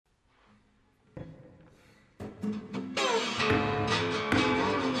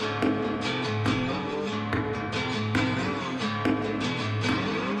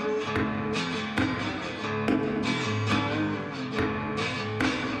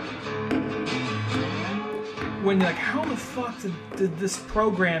when you're like, how the fuck did this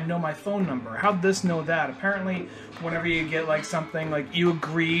program know my phone number? How'd this know that? Apparently, whenever you get like something, like you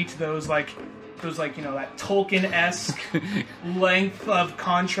agree to those that Tolkien-esque length of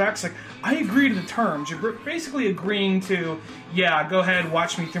contracts. Like, I agree to the terms. You're basically agreeing to, yeah, go ahead,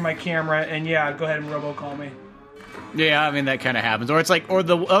 watch me through my camera, and yeah, go ahead and robocall me. Yeah, I mean, that kind of happens. Or it's like, or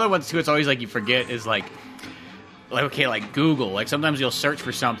the other ones too, it's always like you forget is like Google. Like, sometimes you'll search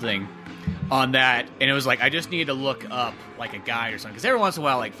for something on that, and it was like, I just need to look up like a guide or something, because every once in a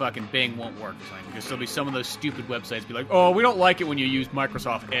while, like, fucking Bing won't work or something, because there'll be some of those stupid websites be like, oh, we don't like it when you use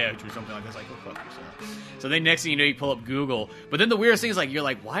Microsoft Edge or something like that. It's like, oh, fuck yourself. So then next thing you know, you pull up Google, but then the weirdest thing is, like, you're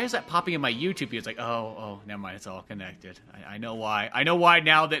like, why is that popping in my YouTube feed? It's like, oh, never mind, it's all connected. I know why. I know why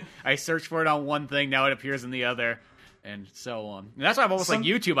now that I search for it on one thing, now it appears in the other. And so on. And that's why I'm almost like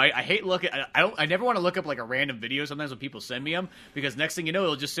YouTube. I hate looking. I never want to look up like a random video sometimes when people send me them, because next thing you know,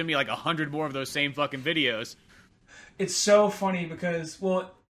 it'll just send me like 100 more of those same fucking videos. It's so funny because,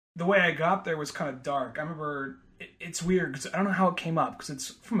 well, the way I got there was kind of dark. I remember it's weird because I don't know how it came up, because it's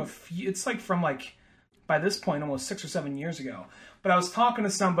from by this point almost 6 or 7 years ago. But I was talking to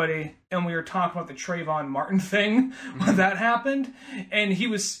somebody, and we were talking about the Trayvon Martin thing when that happened, and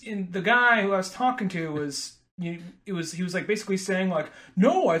the guy who I was talking to was. He was like basically saying like,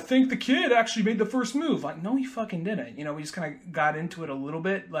 no, I think the kid actually made the first move. Like, no, he fucking didn't. We just kind of got into it a little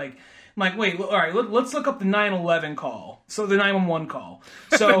bit. Like, I'm like, wait, all right, let's look up the 911 call. So the 911 call.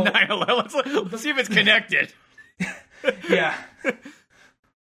 So 911. Let's see if it's connected. Yeah.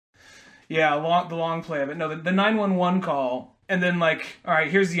 Yeah, the long play of it. No, the 911 call, and then like, all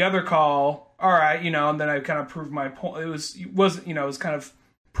right, here's the other call. All right, and then I kind of proved my point. It was kind of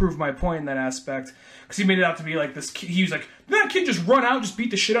proved my point in that aspect, because he made it out to be like this kid. He was like, did that kid just run out, just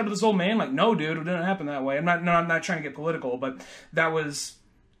beat the shit out of this old man? Like, no, dude, it didn't happen that way. I'm not trying to get political, but that was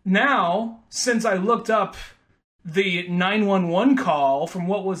now, since I looked up the 911 call from,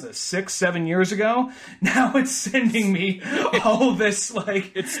 what was this, 6-7 years ago, now it's sending me all this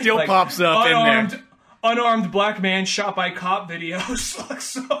like, it still like, pops up in there, unarmed black man shot by cop videos. Like,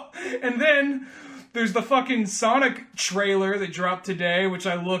 so, and then there's the fucking Sonic trailer that dropped today, which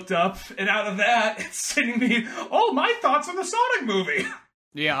I looked up, and out of that, it's sending me all my thoughts on the Sonic movie.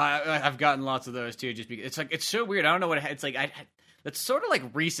 Yeah, I've gotten lots of those too. Just because it's like, it's so weird. I don't know what it's like. It's sort of like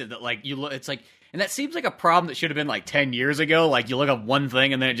recent that like you look. It's like, and that seems like a problem that should have been like 10 years ago. Like, you look up one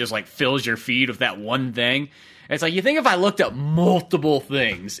thing and then it just like fills your feed with that one thing. And it's like, you think if I looked up multiple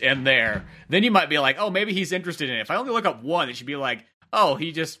things in there, then you might be like, oh, maybe he's interested in it. If I only look up one, it should be like, oh,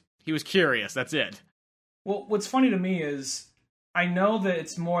 he was curious. That's it. Well, what's funny to me is I know that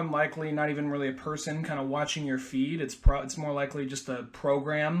it's more than likely not even really a person kind of watching your feed. It's more likely just a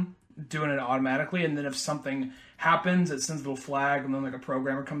program doing it automatically. And then if something happens, it sends a little flag, and then like a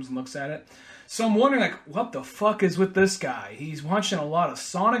programmer comes and looks at it. So I'm wondering, like, what the fuck is with this guy? He's watching a lot of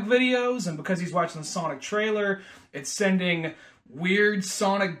Sonic videos, and because he's watching the Sonic trailer, it's sending weird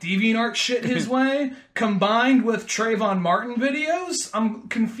Sonic DeviantArt shit his way, combined with Trayvon Martin videos. I'm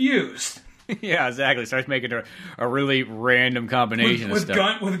confused. Yeah, exactly. Starts making a really random combination of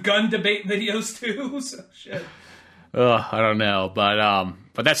stuff. With gun debate videos, too. So, shit. Ugh, I don't know.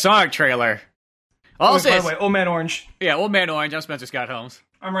 But that Sonic trailer... By the way, Old Man Orange. Yeah, Old Man Orange. I'm Spencer Scott Holmes.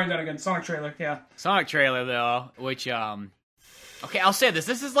 I'm writing that again. Sonic trailer, yeah. Sonic trailer, though, which, okay, I'll say this.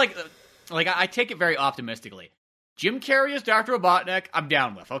 This is like I take it very optimistically. Jim Carrey as Dr. Robotnik, I'm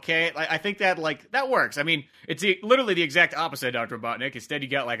down with, okay? I think that, like, that works. I mean, it's literally the exact opposite of Dr. Robotnik. Instead, you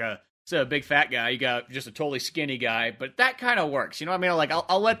got, like, instead of a big fat guy, you got just a totally skinny guy. But that kind of works, you know what I mean? Like,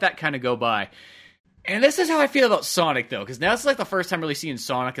 I'll let that kind of go by. And this is how I feel about Sonic, though, because now it's like the first time really seeing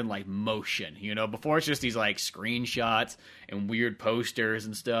Sonic in, like, motion, you know? Before, it's just these, like, screenshots and weird posters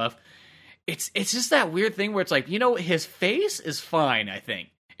and stuff. It's just that weird thing where it's like, you know, his face is fine, I think.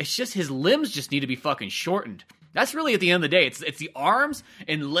 It's just his limbs just need to be fucking shortened. That's really, at the end of the day, it's the arms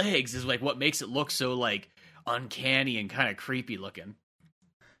and legs is, like, what makes it look so, like, uncanny and kind of creepy looking.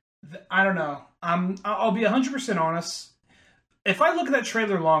 I don't know. I'll be 100% honest. If I look at that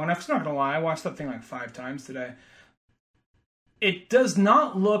trailer long enough, 'cause I'm not going to lie, I watched that thing like 5 times today. It does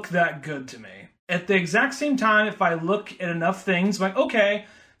not look that good to me. At the exact same time, if I look at enough things, I'm like, okay,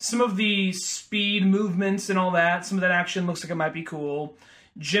 some of the speed movements and all that, some of that action looks like it might be cool.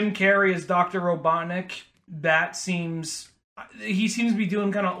 Jim Carrey as Dr. Robotnik, he seems to be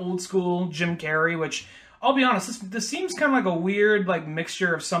doing kind of old school Jim Carrey, which, I'll be honest, this seems kind of like a weird like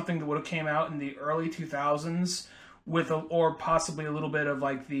mixture of something that would have came out in the early 2000s or possibly a little bit of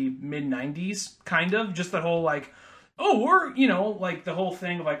like the mid 90s, kind of. Just that whole like, or, like the whole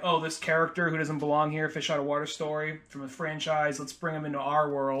thing of like, oh, this character who doesn't belong here, fish out of water story from a franchise, let's bring him into our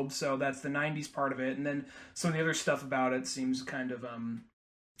world. So that's the 90s part of it. And then some of the other stuff about it seems kind of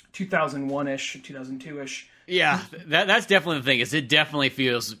 2001-ish, 2002-ish. Yeah, that's definitely the thing, is it definitely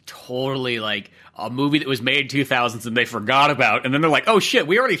feels totally like a movie that was made in 2000s and they forgot about, and then they're like, oh shit,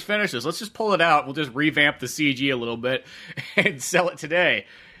 we already finished this, let's just pull it out, we'll just revamp the CG a little bit and sell it today.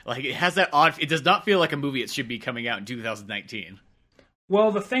 Like, it has that odd, it does not feel like a movie it should be coming out in 2019.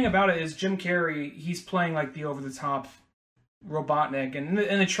 Well, the thing about it is Jim Carrey, he's playing like the over-the-top Robotnik, and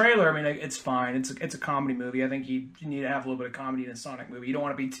in the trailer, I mean, it's fine. It's a comedy movie. I think you need to have a little bit of comedy in a Sonic movie. You don't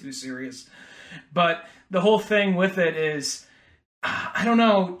want to be too serious. But the whole thing with it is, I don't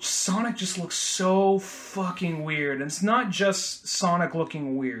know, Sonic just looks so fucking weird. And it's not just Sonic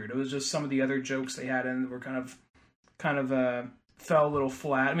looking weird. It was just some of the other jokes they had in that were kind of fell a little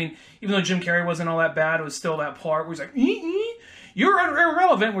flat. I mean, even though Jim Carrey wasn't all that bad, it was still that part where he's like, you're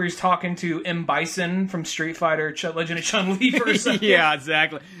irrelevant, where he's talking to M. Bison from Street Fighter, Legend of Chun-Li for a second. Yeah,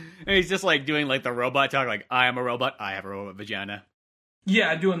 exactly. And he's just like doing like the robot talk, like, I am a robot, I have a robot vagina.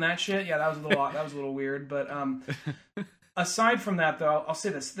 Yeah, doing that shit. Yeah, that was a little weird. But aside from that, though, I'll say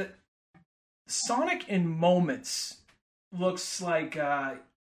this: that Sonic in moments looks like,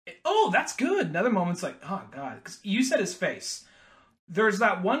 oh, that's good. Another moment's like, oh god, because you said his face. There's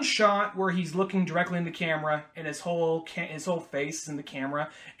that one shot where he's looking directly in the camera, and his whole face is in the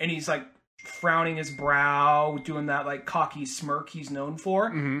camera, and he's like frowning his brow, doing that like cocky smirk he's known for.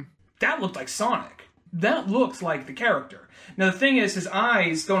 Mm-hmm. That looked like Sonic. That looked like the character. Now the thing is, his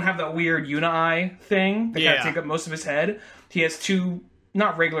eyes don't have that weird uni-eye thing that kind of take up most of his head. He has two,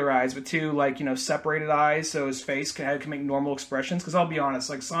 not regular eyes, but two like separated eyes, so his face can make normal expressions. Because I'll be honest,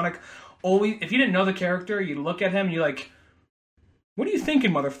 like Sonic always, if you didn't know the character, you look at him and you're like, what are you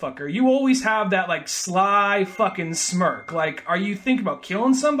thinking, motherfucker? You always have that, like, sly fucking smirk. Like, are you thinking about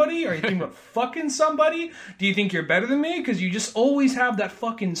killing somebody? Are you thinking about fucking somebody? Do you think you're better than me? Because you just always have that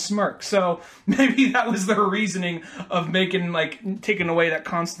fucking smirk. So, maybe that was their reasoning of taking away that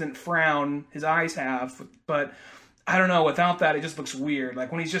constant frown his eyes have. But, I don't know, without that, it just looks weird.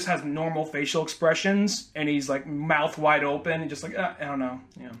 Like, when he just has normal facial expressions, and he's, like, mouth wide open, and just like, I don't know.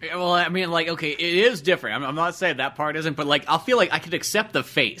 Yeah. Well, I mean, like, okay, it is different. I'm not saying that part isn't, but, like, I'll feel like I could accept the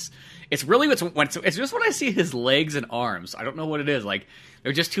face. It's really it's just when I see his legs and arms. I don't know what it is. Like,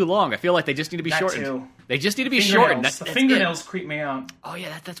 they're just too long. I feel like they just need to be shortened. Too. They just need to be shortened. The fingernails creep me out. Oh,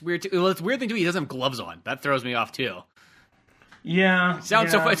 yeah, that's weird, too. Well, it's a weird thing, too. He doesn't have gloves on. That throws me off, too. Yeah. Sounds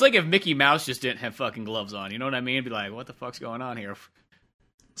so funny. It's like if Mickey Mouse just didn't have fucking gloves on. You know what I mean? Be like, what the fuck's going on here?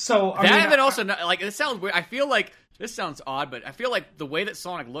 So, also, like, it sounds weird. I feel like, this sounds odd, but I feel like the way that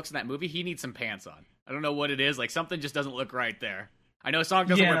Sonic looks in that movie, he needs some pants on. I don't know what it is. Like, something just doesn't look right there. I know Sonic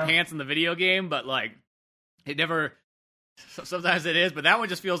doesn't wear pants in the video game, but, like, it never... Sometimes it is, but that one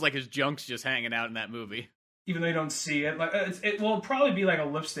just feels like his junk's just hanging out in that movie. Even though you don't see it. Like, it will probably be like a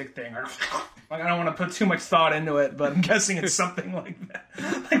lipstick thing. Like, I don't want to put too much thought into it, but I'm guessing it's something like that.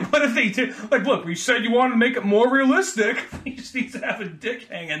 Like, what if they did... Like, look, we said you wanted to make it more realistic. He just needs to have a dick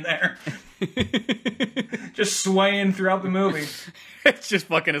hanging there. Just swaying throughout the movie. It's just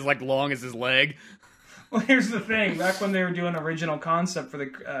fucking as, like, long as his leg. Well, here's the thing. Back when they were doing original concept for the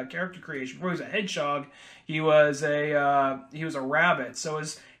character creation, before he was a hedgehog, he was a rabbit. So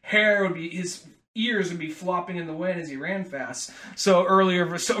his hair would be... his ears would be flopping in the wind as he ran fast. So earlier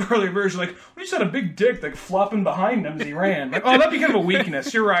version, like, we just had a big dick like flopping behind him as he ran. Like, oh, that'd be kind of a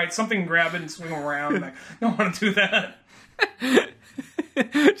weakness. You're right. Something grab it and swing him around. Like, don't want to do that.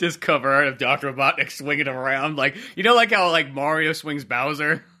 Just cover art of Dr. Robotnik swinging him around, like, you know, like how like Mario swings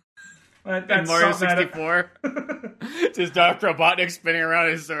Bowser in Mario 64. Just Dr. Robotnik spinning around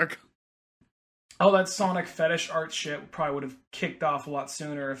in a circle. Oh, that Sonic fetish art shit probably would have kicked off a lot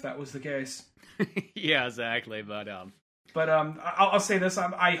sooner if that was the case. Yeah, exactly. But I'll say this: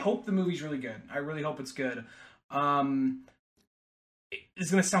 I hope the movie's really good. I really hope it's good. It's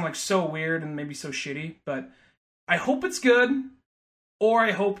gonna sound like so weird and maybe so shitty, but I hope it's good, or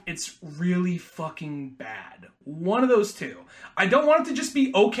I hope it's really fucking bad. One of those two. I don't want it to just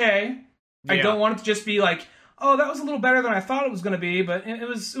be okay. Yeah. I don't want it to just be like, oh, that was a little better than I thought it was gonna be, but it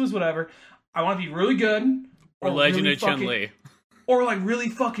was whatever. I want it to be really good, or Legend of Chun-Li, or like really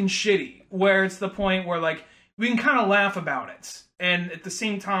fucking shitty. Where it's the point where, like, we can kind of laugh about it. And at the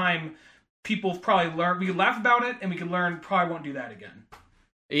same time, people probably learn... We can laugh about it, and we can learn probably won't do that again.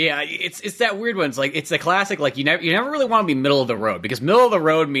 Yeah, it's that weird one. It's like, it's the classic, like, you never really want to be middle of the road. Because middle of the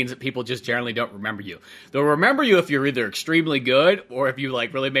road means that people just generally don't remember you. They'll remember you if you're either extremely good, or if you,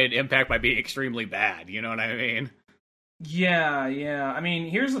 like, really made an impact by being extremely bad. You know what I mean? Yeah. I mean,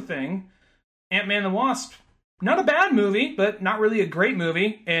 here's the thing. Ant-Man and the Wasp... not a bad movie, but not really a great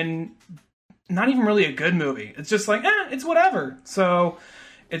movie, and not even really a good movie. It's just like, it's whatever. So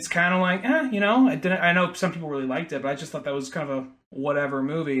it's kind of like, I know some people really liked it, but I just thought that was kind of a whatever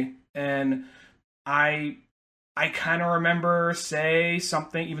movie. And I kind of remember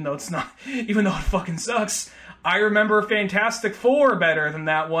something, even though it fucking sucks. I remember Fantastic Four better than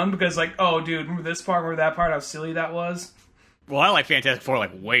that one because, like, oh, dude, remember this part, remember that part, how silly that was? Well, I like Fantastic Four, like,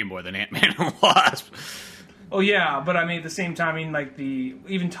 way more than Ant-Man and Wasp. Oh, yeah, but I mean, at the same time, like,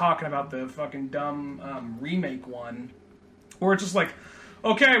 even talking about the fucking dumb remake one, where it's just like,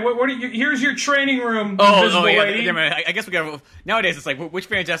 okay, here's your training room, invisible lady. Yeah, I guess we got, nowadays it's like, which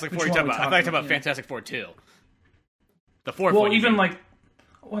Fantastic Four are you talking about? I thought you were talking about Fantastic Four 2. The fourth one. Well, even, like,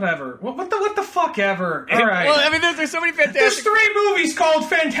 whatever. What the fuck ever? All right. Well, I mean, there's so many Fantastic... There's 3 movies called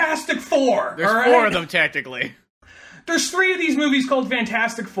Fantastic Four. There's 4 of them, technically. There's 3 of these movies called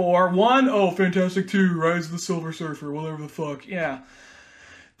Fantastic Four. 1, Fantastic 2, Rise of the Silver Surfer, whatever the fuck. Yeah.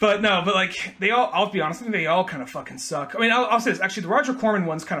 But no, like, I'll be honest, I think they all kind of fucking suck. I mean, I'll say this. Actually, the Roger Corman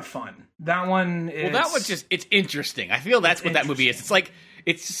one's kind of fun. That one is... Well, that one's just, it's interesting. I feel that's what that movie is. It's like...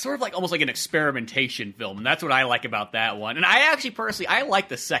 It's sort of like almost like an experimentation film, and that's what I like about that one. And I actually personally I like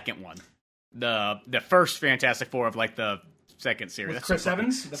the second one, the first Fantastic Four of like the second series. With Chris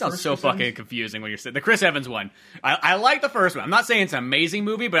Evans. That sounds so fucking confusing when you're saying the Chris Evans one. I like the first one. I'm not saying it's an amazing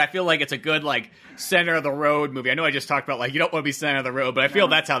movie, but I feel like it's a good like center of the road movie. I know I just talked about like you don't want to be center of the road, but I feel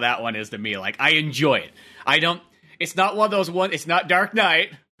that's how that one is to me. Like I enjoy it. It's not one of those ones. It's not Dark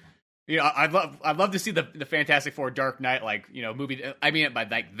Knight. You know, I'd love to see the Fantastic Four Dark Knight, like, you know, movie. I mean, by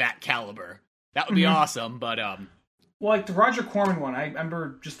like that caliber, that would be awesome. But well, like the Roger Corman one, I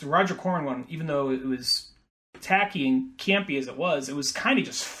remember just the Roger Corman one. Even though it was tacky and campy as it was kind of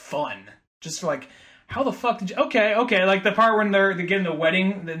just fun. Just for like, how the fuck did you? Okay, like the part when they're getting the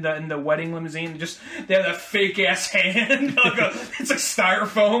wedding, in the wedding limousine, they have that fake ass hand, it's like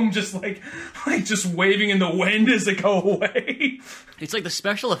styrofoam, just like just waving in the wind as they go away. It's like the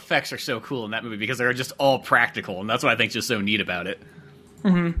special effects are so cool in that movie because they're just all practical, and that's what I think is just so neat about it.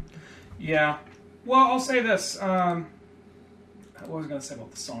 Mm-hmm. Yeah. Well, I'll say this. What was I going to say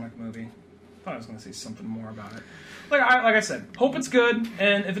about the Sonic movie? I thought I was going to say something more about it. Like I said, hope it's good,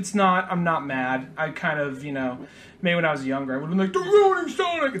 and if it's not, I'm not mad. I kind of, maybe when I was younger, I would have been like, they're ruining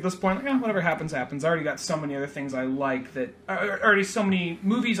Sonic! At this point, like, whatever happens, happens. I already got so many other things I like that... already so many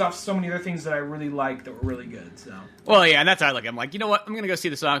movies off so many other things that I really like that were really good, so... Well, yeah, and that's how I look. I'm like, you know what? I'm going to go see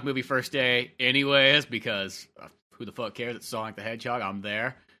the Sonic movie first day anyways, because who the fuck cares? It's Sonic the Hedgehog. I'm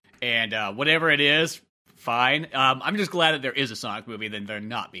there. And whatever it is... Fine. I'm just glad that there is a Sonic movie than there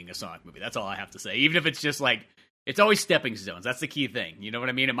not being a Sonic movie. That's all I have to say. Even if it's just like, it's always stepping stones. That's the key thing. You know what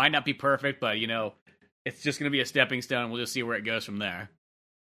I mean? It might not be perfect, but, it's just going to be a stepping stone. We'll just see where it goes from there.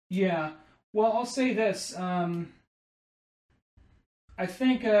 Yeah. Well, I'll say this. I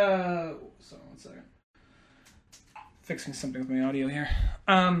think, so, 1 second. Fixing something with my audio here.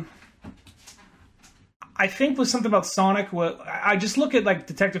 I think with something about Sonic, I just look at like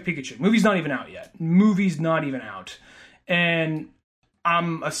Detective Pikachu. Movie's not even out yet. And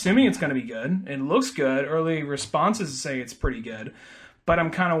I'm assuming it's going to be good. It looks good. Early responses say it's pretty good. But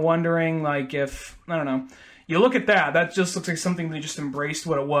I'm kind of wondering, like, if, I don't know, you look at that just looks like something they just embraced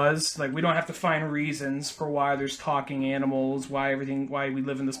what it was. Like, we don't have to find reasons for why there's talking animals, why we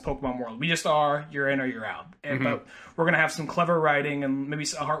live in this Pokemon world. We just are, you're in or you're out. And, But we're going to have some clever writing and maybe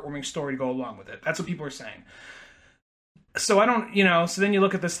a heartwarming story to go along with it. That's what people are saying. So I don't, so then you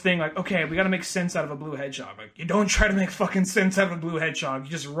look at this thing like, okay, we got to make sense out of a blue hedgehog. Like, you don't try to make fucking sense out of a blue hedgehog.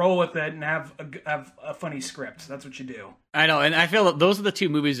 You just roll with it and have a funny script. That's what you do. I know, and I feel that those are the two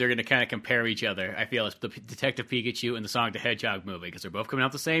movies that are going to kind of compare each other. I feel it's the Detective Pikachu and the Sonic the Hedgehog movie because they're both coming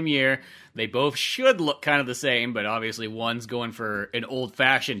out the same year. They both should look kind of the same, but obviously one's going for an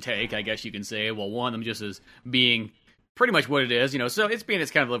old-fashioned take, I guess you can say, while one of them just is being pretty much what it is. So it's being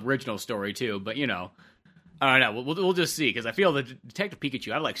its kind of original story too, but I don't know. We'll just see, because I feel that Detective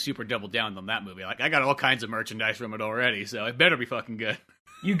Pikachu, I like super double down on that movie. Like, I got all kinds of merchandise from it already, so it better be fucking good.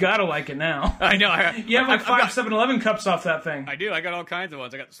 You gotta like it now. I know. You have like 5 7-Eleven cups off that thing. I do. I got all kinds of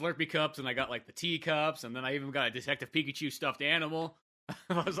ones. I got the Slurpee cups, and I got like the tea cups, and then I even got a Detective Pikachu stuffed animal.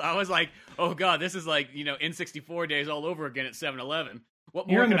 I was like, oh god, this is like, N64 days all over again at 7-Eleven. What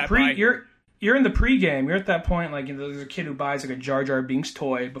more can I buy? You're in the pregame. You're at that point, like, there's a kid who buys like a Jar Jar Binks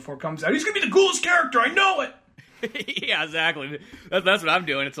toy before it comes out. He's gonna be the coolest character. I know it. Yeah, exactly. That's what I'm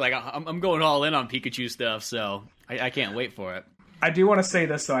doing. It's like I'm going all in on Pikachu stuff, so I can't wait for it. I do want to say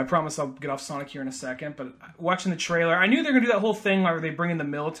this, though. I promise I'll get off Sonic here in a second, but watching the trailer, I knew they were going to do that whole thing where they bring in the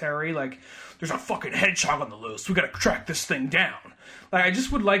military, like, there's a fucking hedgehog on the loose. We got to track this thing down. Like, I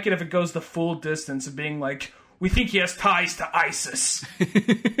just would like it if it goes the full distance of being like, we think he has ties to ISIS.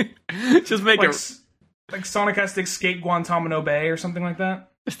 Just make it like Sonic has to escape Guantanamo Bay or something like that.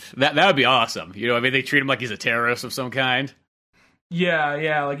 That would be awesome. You know, I mean, they treat him like he's a terrorist of some kind.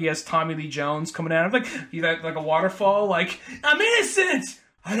 Yeah, like he has Tommy Lee Jones coming at him, like a waterfall, like, I'm innocent!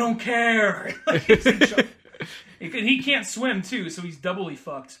 I don't care! He can't swim, too, so he's doubly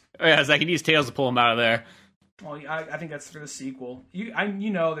fucked. Oh, yeah, it's like he needs Tails to pull him out of there. Well, I think that's for the sequel. They're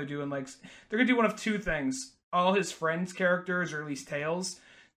gonna do one of two things. All his friends' characters, or at least Tails,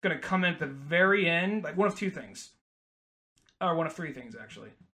 gonna come in at the very end, like one of two things. Or one of three things, actually.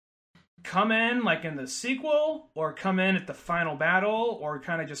 Come in, like, in the sequel, or come in at the final battle, or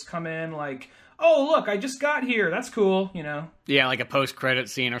kind of just come in, like, oh, look, I just got here, that's cool, you know? Yeah, like a post-credit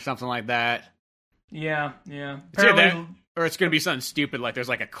scene or something like that. Yeah. Or it's going to be something stupid, like there's,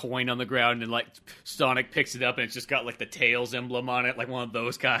 like, a coin on the ground, and, like, Sonic picks it up, and it's just got, like, the Tails emblem on it, like one of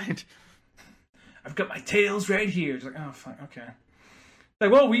those kind. I've got my Tails right here. It's like, oh, fine, okay. Like,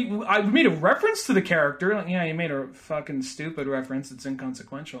 well, I made a reference to the character. Like, yeah, you made a fucking stupid reference. It's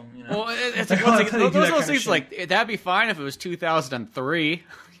inconsequential, you know? Well, it's like, those things, like, that'd be fine if it was 2003.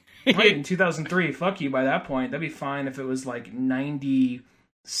 Right, in 2003, fuck you by that point. That'd be fine if it was, like,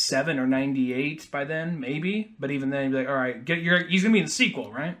 97 or 98 by then, maybe. But even then, you'd be like, all right, he's gonna be in the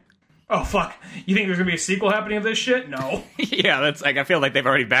sequel, right? Oh, fuck. You think there's gonna be a sequel happening of this shit? No. Yeah, that's, like, I feel like they've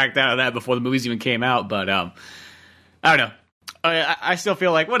already backed out of that before the movies even came out, but, I don't know. I still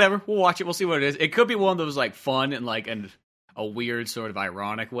feel like, whatever, we'll watch it, we'll see what it is. It could be one of those, like, fun and, like, a weird sort of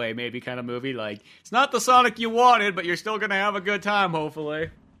ironic way, maybe, kind of movie. Like, it's not the Sonic you wanted, but you're still gonna have a good time, hopefully.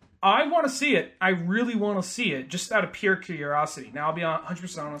 I want to see it. I really want to see it, just out of pure curiosity. Now, I'll be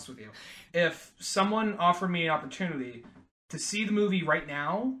 100% honest with you. If someone offered me an opportunity to see the movie right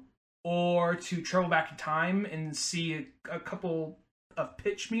now, or to travel back in time and see a couple of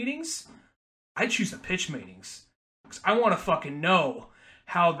pitch meetings, I'd choose the pitch meetings. I want to fucking know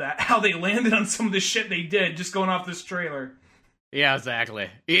how they landed on some of the shit they did just going off this trailer. Yeah, exactly.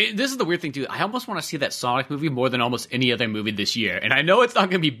 This is the weird thing, too. I almost want to see that Sonic movie more than almost any other movie this year. And I know it's not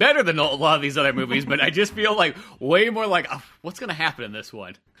going to be better than a lot of these other movies, but I just feel like way more like, oh, what's going to happen in this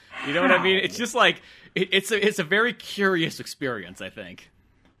one? You know what I mean? It's just like, it's a very curious experience, I think.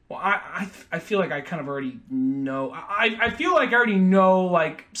 Well, I feel like I kind of already know. I feel like I already know,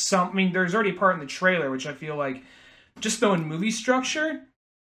 like, there's already a part in the trailer, which I feel like, just knowing movie structure,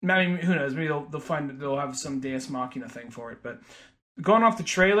 I mean, who knows? Maybe they'll have some Deus Machina thing for it. But going off the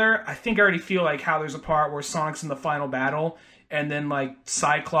trailer, I think I already feel like how there's a part where Sonic's in the final battle, and then like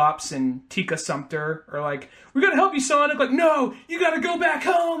Cyclops and Tika Sumpter are like, "We gotta help you, Sonic." Like, no, you gotta go back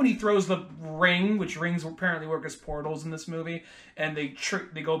home. And he throws the ring, which rings apparently work as portals in this movie, and they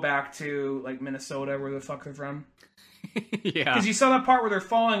go back to like Minnesota, where the fuck they're from. Yeah, because you saw that part where they're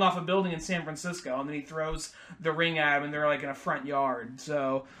falling off a building in San Francisco, and then he throws the ring at them, and they're like in a front yard.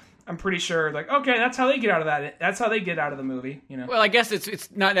 So I'm pretty sure, like, okay, that's how they get out of that. That's how they get out of the movie, you know. Well, I guess it's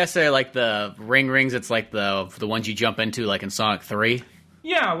not necessarily like the rings. It's like the ones you jump into, like in Sonic 3.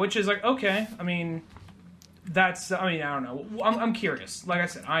 Yeah, which is like, okay. I mean, I don't know. I'm curious. Like I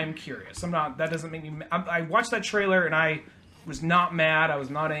said, I'm curious. I'm not. That doesn't make me. I watched that trailer and I was not mad. I was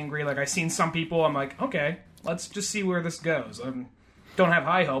not angry. Like I seen some people. I'm like, okay. Let's just see where this goes. I don't have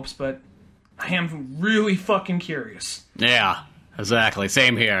high hopes, but I am really fucking curious. Yeah, exactly.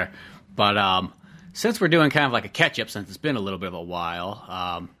 Same here. But since we're doing kind of like a catch-up, since it's been a little bit of a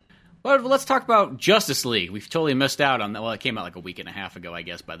while, well, let's talk about Justice League. We've totally missed out on that. Well, it came out like a week and a half ago, I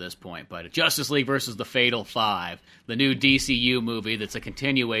guess, by this point. But Justice League versus the Fatal Five, the new DCU movie that's a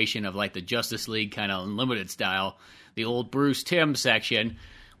continuation of like the Justice League kind of Unlimited style, the old Bruce Timm section.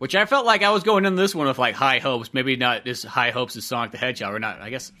 Which I felt like I was going into this one with like high hopes, maybe not as high hopes as Sonic the Hedgehog, or not.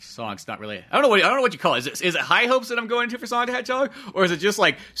 I guess Sonic's not really. I don't know what you call it. Is it high hopes that I'm going into for Sonic the Hedgehog, or is it just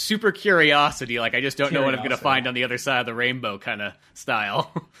like super curiosity? Like I just don't know what I'm going to find on the other side of the rainbow kind of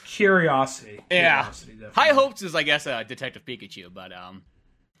style. Curiosity. Yeah. High hopes is I guess Detective Pikachu, but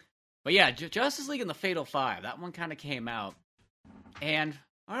yeah, Justice League and the Fatal Five. That one kind of came out, and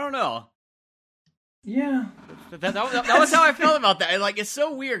I don't know. Yeah, that was how I felt about that. Like, it's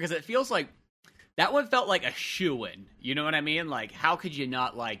so weird because it feels like that one felt like a shoo-in. You know what I mean? Like, how could you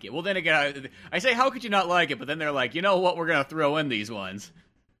not like it? Well, then again, I say how could you not like it, but then they're like, you know what? We're gonna throw in these ones.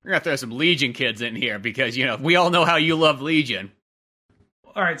 We're gonna throw some Legion kids in here because you know we all know how you love Legion.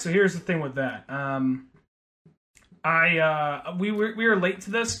 All right, so here's the thing with that. We were late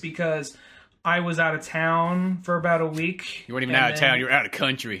to this because I was out of town for about a week. You weren't even out of town. You were out of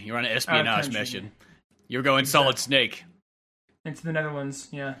country. You were on an espionage mission. You were going Solid Snake. Into the Netherlands,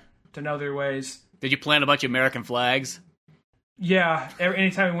 yeah. To know their ways. Did you plant a bunch of American flags? Yeah.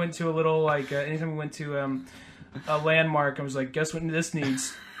 Anytime we went to a little, like, anytime we went to a landmark and was like, guess what this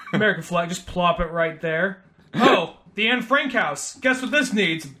needs? American flag, just plop it right there. Oh, the Anne Frank house. Guess what this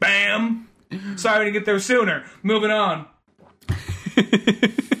needs? Bam! Sorry to get there sooner. Moving on.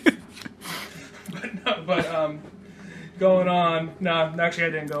 but going on. No, actually I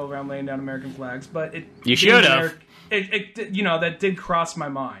didn't go around laying down American flags, but it... You should have. It that did cross my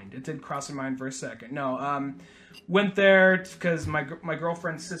mind. It did cross my mind for a second. No, went there because my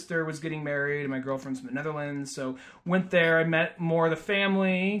girlfriend's sister was getting married, and my girlfriend's from the Netherlands, so went there. I met more of the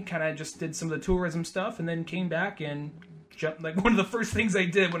family, kind of just did some of the tourism stuff, and then came back and jumped. Like, one of the first things I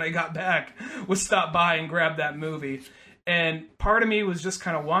did when I got back was stop by and grab that movie. And part of me was just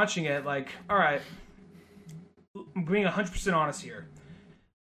kind of watching it like, all right, I'm being 100% honest here.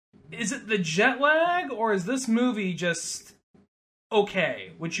 Is it the jet lag, or is this movie just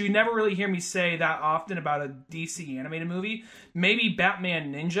okay? Which you never really hear me say that often about a DC animated movie. Maybe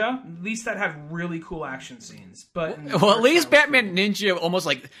Batman Ninja. At least that had really cool action scenes. But well, at least Batman Ninja almost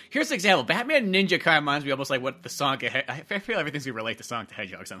like... Here's an example. Batman Ninja kind of reminds me almost like what the Sonic... I feel everything's going to relate to Sonic the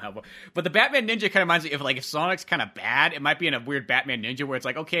Hedgehog somehow. But the Batman Ninja kind of reminds me if Sonic's kind of bad, it might be in a weird Batman Ninja where it's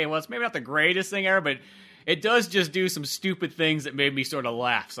like, okay, well, it's maybe not the greatest thing ever, but... It does just do some stupid things that made me sort of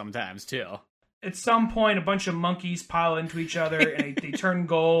laugh sometimes, too. At some point, a bunch of monkeys pile into each other, and they turn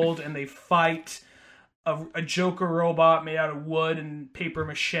gold, and they fight a Joker robot made out of wood and paper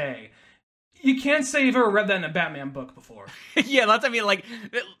mache. You can't say you've ever read that in a Batman book before. Yeah, that's, I mean, like,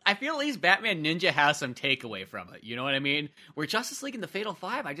 I feel at least Batman Ninja has some takeaway from it, you know what I mean? Where Justice League and the Fatal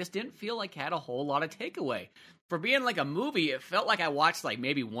Five, I just didn't feel like had a whole lot of takeaway. For being like a movie, it felt like I watched like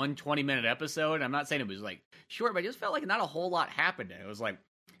maybe one 20-minute episode. I'm not saying it was like short, but I just felt like not a whole lot happened. It was like,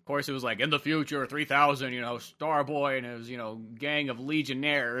 of course, it was like in the future, 3000, Starboy and his, gang of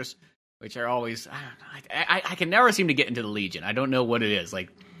Legionnaires, which are always, I can never seem to get into the Legion. I don't know what it is. Like,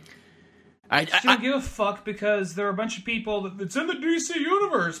 I don't give a fuck because there are a bunch of people it's in the DC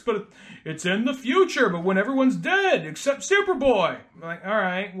universe, but it's in the future, but when everyone's dead except Superboy. I'm like, all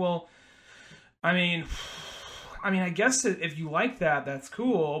right, well, I mean, I guess if you like that, that's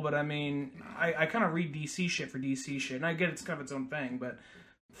cool, but I mean, I kind of read DC shit for DC shit, and I get it's kind of its own thing, but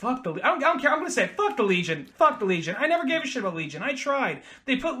fuck the... I don't care, I'm gonna say it. Fuck the Legion. Fuck the Legion. I never gave a shit about Legion. I tried.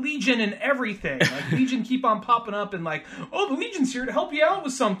 They put Legion in everything. Like, Legion keep on popping up and like, oh, the Legion's here to help you out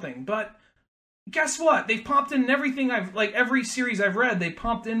with something, but... Guess what? They've popped in everything every series I've read, they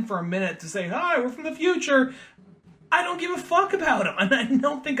popped in for a minute to say, hi, we're from the future. I don't give a fuck about them, and I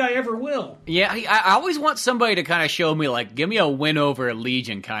don't think I ever will. Yeah, I always want somebody to kind of show me, like, give me a win over a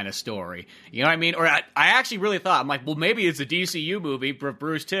Legion kind of story. You know what I mean? Or I actually really thought, I'm like, well, maybe it's a DCU movie for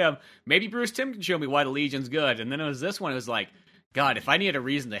Bruce Timm. Maybe Bruce Timm can show me why the Legion's good. And then it was this one, it was like, God, if I needed a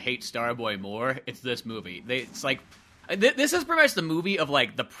reason to hate Starboy more, it's this movie. It's like... This is pretty much the movie of,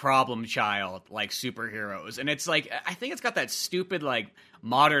 like, the problem child, like, superheroes. And it's, like, I think it's got that stupid, like,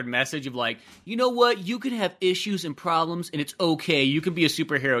 modern message of, like, you know what? You can have issues and problems, and it's okay. You can be a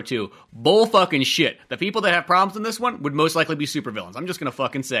superhero, too. Bull fucking shit. The people that have problems in this one would most likely be supervillains. I'm just gonna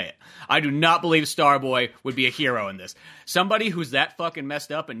fucking say it. I do not believe Starboy would be a hero in this. Somebody who's that fucking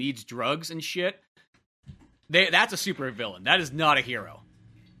messed up and needs drugs and shit, that's a supervillain. That is not a hero.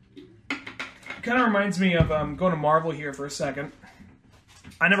 Kind of reminds me of going to Marvel here for a second.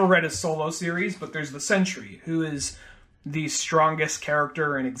 I never read his solo series, but there's the Sentry, who is the strongest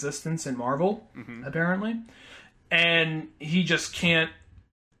character in existence in Marvel, apparently. And he just can't...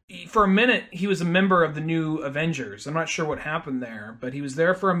 For a minute, he was a member of the new Avengers. I'm not sure what happened there, but he was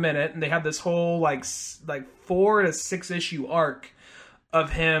there for a minute, and they had this whole like 4 to 6 issue arc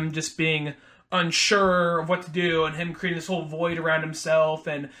of him just being unsure of what to do, and him creating this whole void around himself,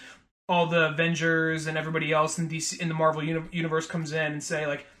 and all the Avengers and everybody else in DC in the Marvel universe comes in and say,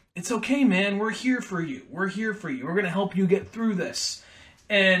 like, it's okay, man, we're here for you. We're here for you. We're going to help you get through this.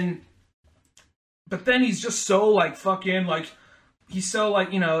 But then he's just so, like, fucking, like, he's so, like,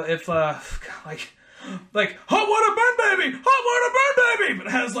 if, like, hot water burn baby! Hot water burn baby!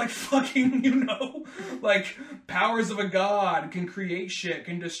 But has, like, fucking, like, powers of a god, can create shit,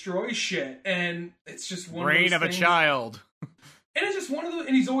 can destroy shit, and it's just one Brain of those of a child. And it's just one of the...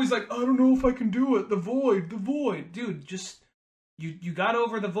 And he's always like, I don't know if I can do it. The void. Dude, just... You got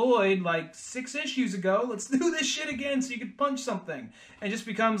over the void, like, 6 issues ago. Let's do this shit again so you can punch something. And it just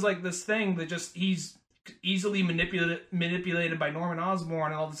becomes, like, this thing that just... He's easily manipulated by Norman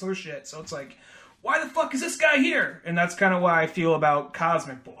Osborn and all this other shit. So it's like, why the fuck is this guy here? And that's kind of why I feel about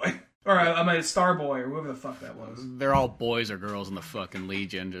Cosmic Boy. Or, I mean, Starboy, or whoever the fuck that was. They're all boys or girls in the fucking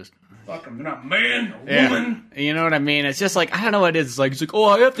Legion, just... Fuck them, they're not man or woman. You know what I mean? It's just like, I don't know what it is. It's like, oh,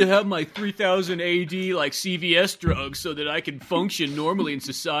 I have to have my 3000 AD, like, CVS drugs so that I can function normally in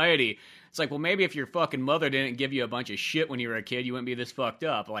society. It's like, well, maybe if your fucking mother didn't give you a bunch of shit when you were a kid, you wouldn't be this fucked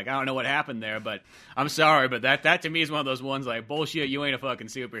up. Like, I don't know what happened there, but I'm sorry, but that to me is one of those ones like, bullshit, you ain't a fucking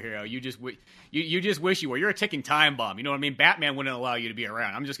superhero. You just wish you were. You're a ticking time bomb. You know what I mean? Batman wouldn't allow you to be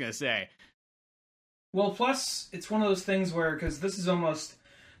around. I'm just gonna say. Well, plus, it's one of those things where, because this is almost...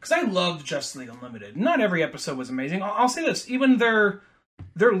 Because I loved Justice League Unlimited. Not every episode was amazing. I'll say this. Even their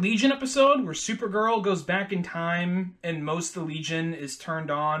Legion episode, where Supergirl goes back in time, and most of the Legion is turned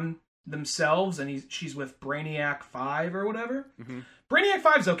on themselves, and she's with Brainiac 5 or whatever. Mm-hmm. Brainiac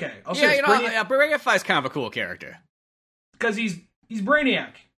 5's okay. Brainiac 5's kind of a cool character. Because he's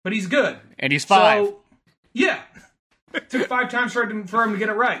Brainiac, but he's good. And he's 5. So, yeah. Took 5 times for him to get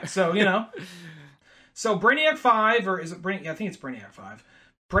it right. So, you know... So Brainiac 5, or is it Brainiac? I think it's Brainiac 5.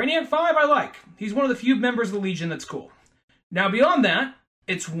 Brainiac 5 I like. He's one of the few members of the Legion that's cool. Now beyond that,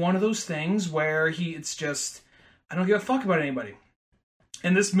 it's one of those things where it's just, I don't give a fuck about anybody.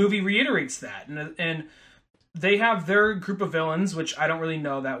 And this movie reiterates that. And they have their group of villains, which I don't really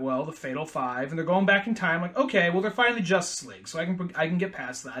know that well, the Fatal Five, and they're going back in time like, okay, well they're fighting the Justice League, so I can get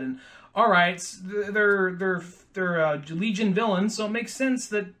past that. And alright, they're Legion villains, so it makes sense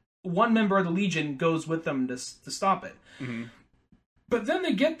that one member of the Legion goes with them to stop it. Mm-hmm. But then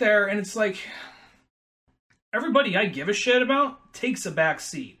they get there, and it's like, everybody I give a shit about takes a back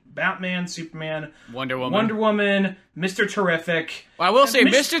seat. Batman, Superman, Wonder Woman, Mr. Terrific. Well, I will say,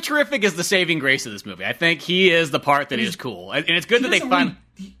 Mr. Terrific is the saving grace of this movie. I think he is the part that is cool. And it's good that they finally...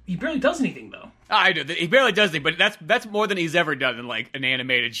 He barely does anything, though. I do. He barely does anything, but that's more than he's ever done in, like, an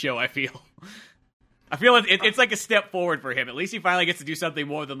animated show, I feel. I feel it's like a step forward for him. At least he finally gets to do something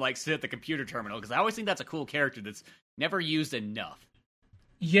more than, like, sit at the computer terminal, because I always think that's a cool character that's never used enough.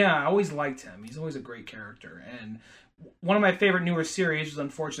 Yeah, I always liked him. He's always a great character. And one of my favorite newer series, which is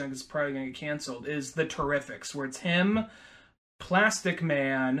unfortunate because it's probably going to get canceled, is The Terrifics, where it's him, Plastic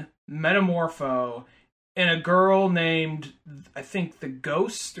Man, Metamorpho, and a girl named, I think, The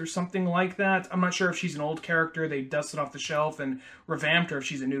Ghost or something like that. I'm not sure if she's an old character. They dusted off the shelf and revamped her if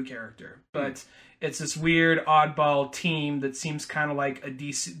she's a new character. But it's this weird, oddball team that seems kind of like a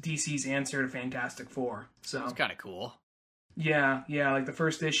DC's answer to Fantastic Four. So it's kind of cool. Yeah, like the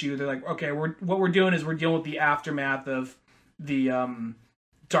first issue, they're like, okay, what we're doing is we're dealing with the aftermath of the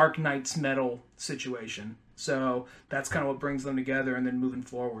Dark Knight's Metal situation. So that's kind of what brings them together and then moving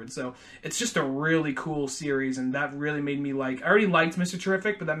forward. So it's just a really cool series, and that really made me like... I already liked Mr.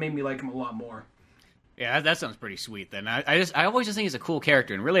 Terrific, but that made me like him a lot more. Yeah, that sounds pretty sweet then. I always just think he's a cool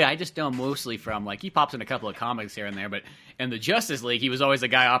character, and really I just know him mostly from, like, he pops in a couple of comics here and there, but in the Justice League, he was always the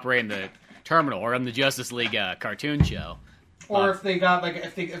guy operating the terminal, or in the Justice League cartoon show. Or if they got, like,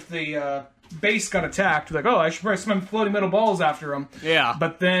 if the base got attacked, like, oh, I should probably send floating metal balls after them. Yeah.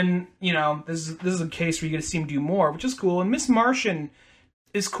 But then, you know, this is a case where you get to see him do more, which is cool. And Miss Martian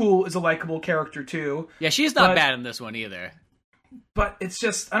is cool, is a likable character, too. Yeah, she's not bad in this one, either. But it's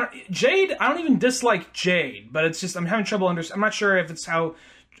just, Jade, I don't even dislike Jade, but it's just, I'm having trouble I'm not sure if it's how,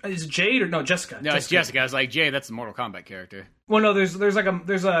 is it Jade or, no, Jessica. No, it's Jessica. I was like, Jade, that's the Mortal Kombat character. Well, no, there's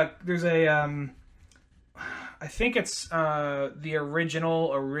a I think it's the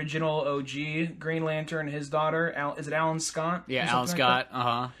original OG Green Lantern, his daughter. Is it Alan Scott? Yeah, Alan Scott.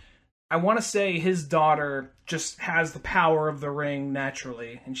 Like I want to say his daughter just has the power of the ring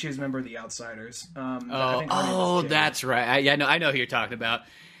naturally, and she's a member of the Outsiders. That's right. I know who you're talking about.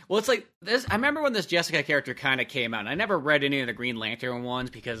 Well, it's like this. I remember when this Jessica character kind of came out, and I never read any of the Green Lantern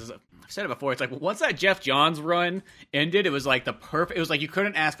ones because I've said it before. It's like, once that Jeff Johns run ended, it was like it was like you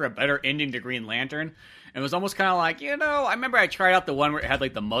couldn't ask for a better ending to Green Lantern. And it was almost kind of like, I remember I tried out the one where it had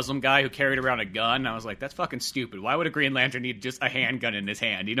like the Muslim guy who carried around a gun. And I was like, that's fucking stupid. Why would a Green Lantern need just a handgun in his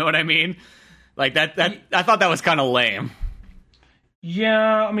hand? You know what I mean? Like that I thought that was kind of lame.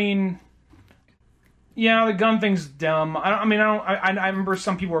 Yeah, I mean, the gun thing's dumb. I remember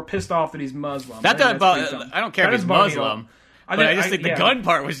some people were pissed off that he's Muslim. I don't care if he's Muslim. But I just think the gun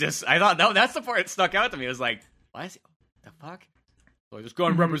part was just, I thought that's the part that stuck out to me. It was like, why is he, what the fuck? Well, this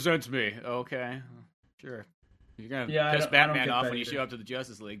gun represents me. Okay. Sure. You're going to piss Batman off when you show up to the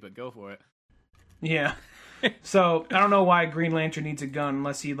Justice League, but go for it. Yeah. So, I don't know why Green Lantern needs a gun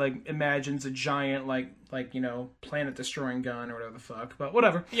unless he, like, imagines a giant, planet-destroying gun or whatever the fuck. But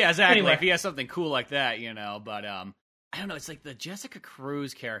whatever. Yeah, exactly. Anyway. If he has something cool like that, but, I don't know. It's like the Jessica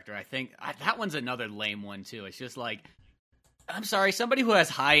Cruz character, I think. That one's another lame one, too. It's just like, I'm sorry, somebody who has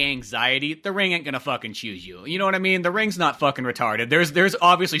high anxiety, the ring ain't gonna fucking choose you. You know what I mean? The ring's not fucking retarded. There's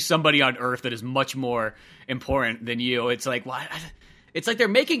obviously somebody on Earth that is much more important than you. It's like, why? It's like they're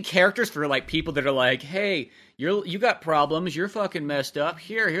making characters for like people that are like, hey, you got problems, you're fucking messed up.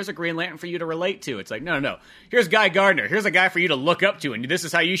 Here's a Green Lantern for you to relate to. It's like, no. Here's Guy Gardner. Here's a guy for you to look up to, and this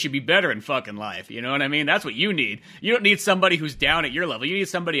is how you should be better in fucking life. You know what I mean? That's what you need. You don't need somebody who's down at your level. You need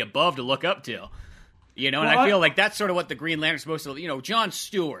somebody above to look up to. You know, and I feel like that's sort of what the Green Lantern's supposed to, John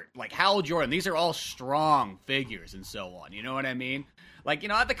Stewart, like Hal Jordan, these are all strong figures and so on. You know what I mean? Like,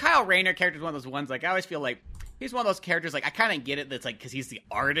 the Kyle Rayner character is one of those ones, like, I always feel like he's one of those characters, like, I kind of get it, that's like, because he's the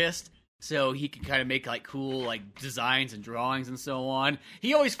artist, so he can kind of make, like, cool, like, designs and drawings and so on.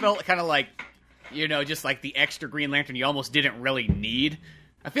 He always felt kind of like, just like the extra Green Lantern you almost didn't really need.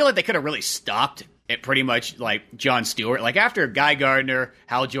 I feel like they could have really stopped at pretty much, like, John Stewart. Like, after Guy Gardner,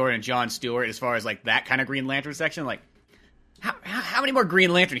 Hal Jordan, and John Stewart, as far as, like, that kind of Green Lantern section, like, how many more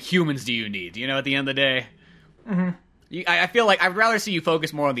Green Lantern humans do you need, at the end of the day? Mm-hmm. I feel like I'd rather see you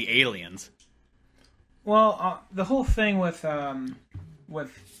focus more on the aliens. Well, the whole thing with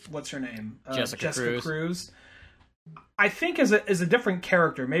what's her name, Jessica Cruz. I think as a different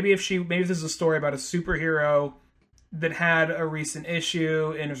character. Maybe if this is a story about a superhero that had a recent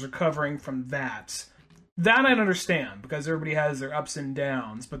issue and is recovering from that. That I'd understand because everybody has their ups and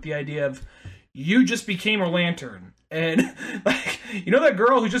downs. But the idea of you just became a lantern. And, like, that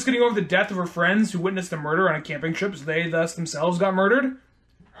girl who's just getting over the death of her friends who witnessed a murder on a camping trip, so they thus themselves got murdered?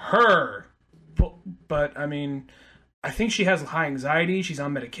 Her. But I mean, I think she has high anxiety, she's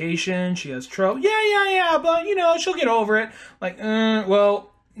on medication, she has trouble. Yeah, but, she'll get over it. Like,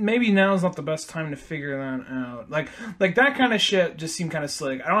 well, maybe now's not the best time to figure that out. Like that kind of shit just seemed kind of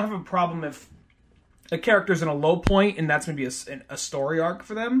slick. I don't have a problem if a character's in a low point, and that's maybe a story arc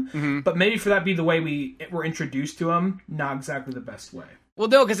for them. Mm-hmm. But maybe for that be the way we were introduced to them, not exactly the best way. Well,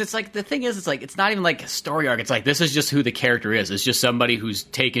 no, because it's like, the thing is, it's like, it's not even like a story arc. It's like, this is just who the character is. It's just somebody who's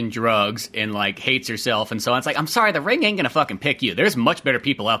taken drugs and, like, hates herself and so on. It's like, I'm sorry, the Ring ain't gonna fucking pick you. There's much better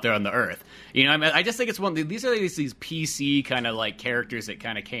people out there on the earth. I mean, I just think it's these are these PC kind of, like, characters that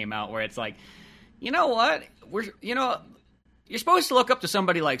kind of came out where it's like, you know what? You're supposed to look up to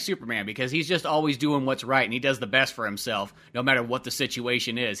somebody like Superman because he's just always doing what's right and he does the best for himself no matter what the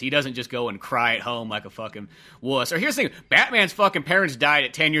situation is. He doesn't just go and cry at home like a fucking wuss. Or here's the thing, Batman's fucking parents died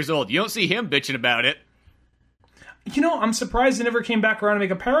at 10 years old. You don't see him bitching about it. I'm surprised they never came back around to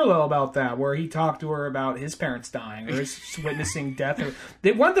make a parallel about that, where he talked to her about his parents dying or his witnessing death.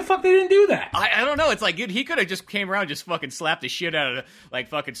 Why the fuck they didn't do that? I don't know. It's like, dude, he could have just came around and just fucking slapped the shit out of, like,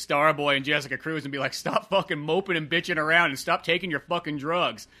 fucking Starboy and Jessica Cruz and be like, stop fucking moping and bitching around and stop taking your fucking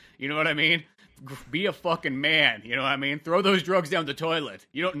drugs. You know what I mean? Be a fucking man. You know what I mean? Throw those drugs down the toilet.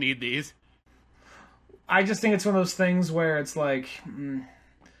 You don't need these. I just think it's one of those things where it's like...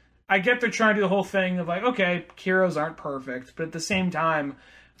 I get they're trying to do the whole thing of like, okay, heroes aren't perfect, but at the same time,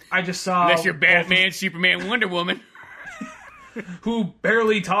 I just saw... Unless you're Batman, Superman, Wonder Woman. Who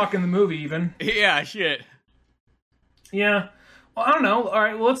barely talk in the movie, even. Yeah, shit. Yeah. Well, I don't know. All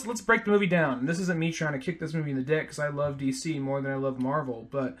right, well, let's break the movie down. And this isn't me trying to kick this movie in the dick, because I love DC more than I love Marvel,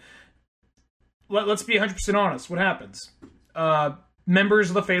 but let's be 100% honest. What happens? Members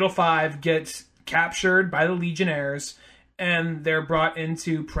of the Fatal Five get captured by the Legionnaires, and they're brought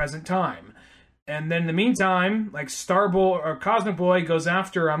into present time. And then in the meantime, like Starboy or Cosmic Boy goes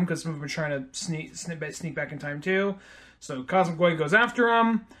after them because some of them are trying to sneak back in time too. So Cosmic Boy goes after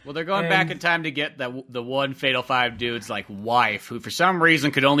them. Well, they're going back in time to get the one Fatal Five dude's like wife, who for some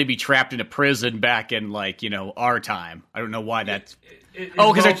reason could only be trapped in a prison back in like our time. I don't know why that's.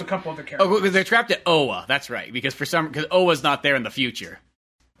 Because there's a couple other characters. Oh, because they're trapped at Oa. That's right. Because Oa's not there in the future.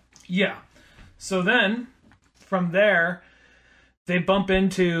 Yeah. So then, from there, they bump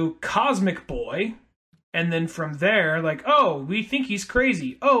into Cosmic Boy, and then from there, like, oh, we think he's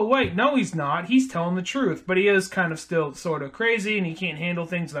crazy. Oh, wait, no, he's not. He's telling the truth, but he is kind of still sort of crazy, and he can't handle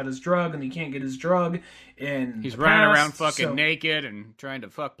things without his drug, and he can't get his drug. And he's running around fucking naked and trying to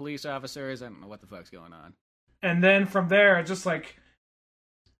fuck police officers. I don't know what the fuck's going on. And then from there, it's just like,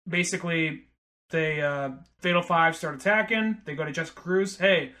 basically, they Fatal Five start attacking. They go to Jessica Cruz.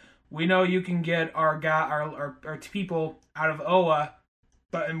 Hey, we know you can get our people out of Oa,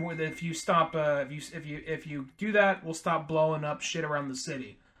 but if you stop, if you do that, we'll stop blowing up shit around the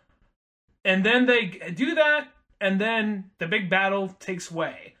city. And then they do that, and then the big battle takes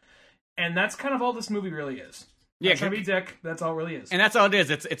way, and that's kind of all this movie really is. Yeah, trying to be dick. That's all it really is, and that's all it is.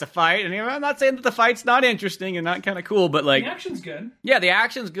 It's a fight, and I'm not saying that the fight's not interesting and not kind of cool, but like the action's good. Yeah, the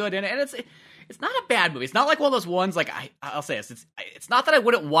action's good, and it's not a bad movie. It's not like one of those ones, like, I'll say this. It's not that I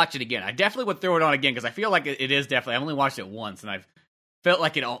wouldn't watch it again. I definitely would throw it on again, because I feel like it is definitely... I've only watched it once, and I've felt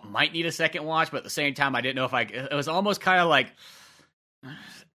like it might need a second watch, but at the same time, I didn't know if it was almost kind of like...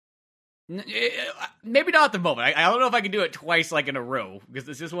 Maybe not at the moment. I don't know if I can do it twice like in a row because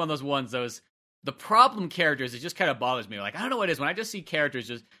it's just one of those ones. The problem characters. It just kind of bothers me. Like I don't know what it is when I just see characters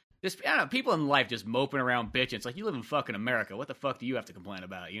just I don't know, people in life just moping around bitching. It's like you live in fucking America. What the fuck do you have to complain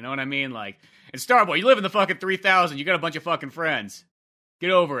about? You know what I mean? Like in Starboy, you live in the fucking 3000. You got a bunch of fucking friends.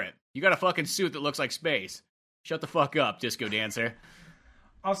 Get over it. You got a fucking suit that looks like space. Shut the fuck up, disco dancer.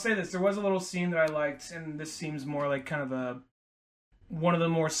 I'll say this. There was a little scene that I liked, and this seems more like kind of one of the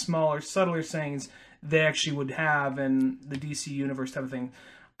more smaller, subtler sayings they actually would have in the DC universe type of thing.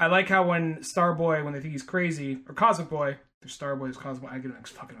 I like how when Starboy, when they think he's crazy, or Cosmic Boy, there's Starboy, there's Cosmic Boy, I get it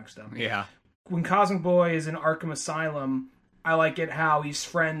fucking mixed up. Yeah. When Cosmic Boy is in Arkham Asylum, I like it how he's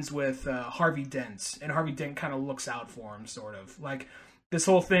friends with Harvey Dent, and Harvey Dent kind of looks out for him, sort of. Like, this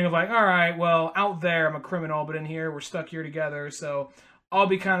whole thing of like, all right, well, out there I'm a criminal, but in here we're stuck here together, so I'll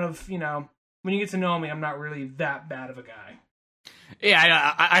be kind of, when you get to know me, I'm not really that bad of a guy.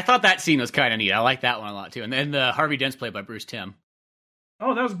 Yeah, I thought that scene was kind of neat. I like that one a lot, too. And then Harvey Dent's played by Bruce Timm.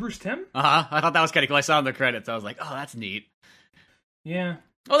 Oh, that was Bruce Timm? Uh-huh. I thought that was kind of cool. I saw in the credits. I was like, oh, that's neat. Yeah.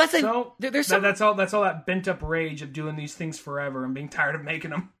 Oh, that's so, there's that's all that bent up rage of doing these things forever and being tired of making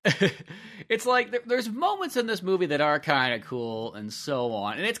them. It's like there's moments in this movie that are kind of cool and so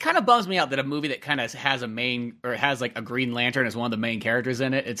on, and it kind of bums me out that a movie that kind of has has like a Green Lantern as one of the main characters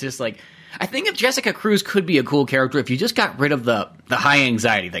in it. It's just like I think if Jessica Cruz could be a cool character if you just got rid of the high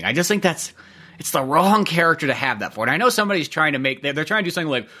anxiety thing. I just think it's the wrong character to have that for. And I know somebody's trying to they're trying to do something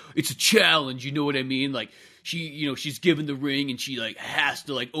like it's a challenge. You know what I mean? Like. She's given the ring and she like has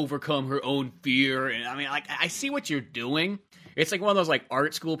to like overcome her own fear. And I mean, like, I see what you're doing. It's like one of those like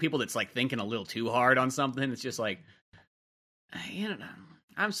art school people that's like thinking a little too hard on something. It's just like,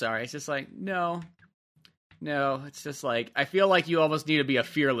 I'm sorry. It's just like, no, it's just like, I feel like you almost need to be a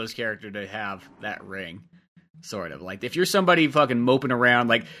fearless character to have that ring. Sort of like if you're somebody fucking moping around,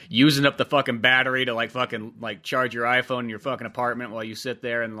 like using up the fucking battery to like fucking like charge your iPhone in your fucking apartment while you sit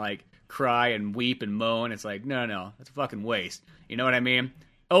there and like cry and weep and moan. It's like, no, that's a fucking waste. You know what I mean?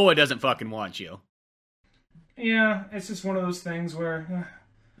 Oa doesn't fucking want you. Yeah, it's just one of those things where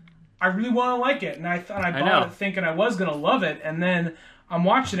I really want to like it, and I thought I bought it thinking I was gonna love it, and then I'm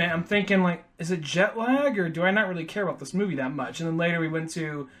watching it, I'm thinking like, is it jet lag or do I not really care about this movie that much? And then later we went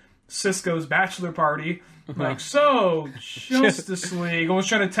to Cisco's bachelor party. Like, so, Justice League. I was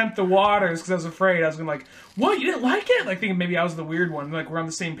trying to tempt the waters because I was afraid. I was going to like, what, you didn't like it? Like, thinking maybe I was the weird one. Like, we're on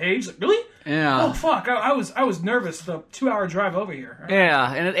the same page. Like, really? Yeah. Oh, fuck. I was nervous the 2-hour drive over here.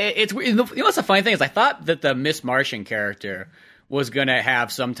 Yeah, and it's weird. You know what's the funny thing is I thought that the Miss Martian character was going to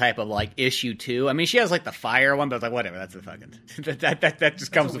have some type of, like, issue, too. I mean, she has, like, the fire one, but it's like, whatever, that's the fucking... that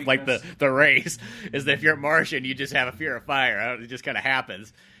just comes with, like, the race. Is that if you're Martian, you just have a fear of fire. It just kind of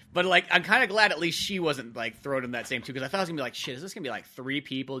happens. But, like, I'm kind of glad at least she wasn't, like, thrown in that same, too, because I thought it was going to be like, shit, is this going to be, like, 3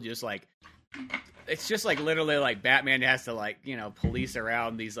 people just, like... It's just, like, literally, like, Batman has to, like, police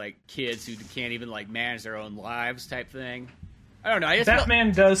around these, like, kids who can't even, like, manage their own lives type thing. I don't know.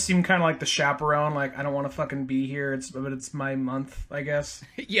 Batman does seem kind of like the chaperone. Like, I don't want to fucking be here, but it's my month, I guess.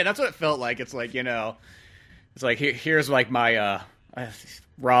 Yeah, that's what it felt like. It's like, it's like, here's, like, my,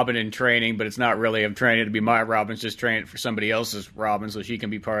 Robin in training, but it's not really I'm training to be my Robin. It's just training for somebody else's Robin so she can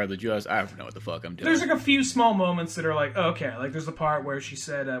be part of the Justice. I don't know what the fuck I'm doing. There's like a few small moments that are like, oh, okay. Like there's the part where he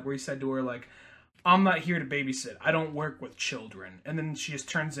said to her like, I'm not here to babysit. I don't work with children. And then she just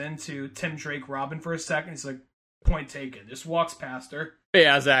turns into Tim Drake Robin for a second. He's like, point taken. Just walks past her.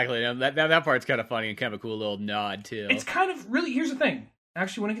 Yeah, exactly. That part's kind of funny and kind of a cool little nod too. It's kind of really, here's the thing.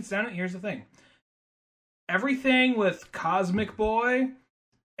 Actually, when it gets down to it, here's the thing. Everything with Cosmic Boy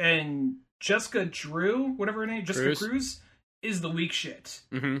and Jessica Cruz is the weak shit.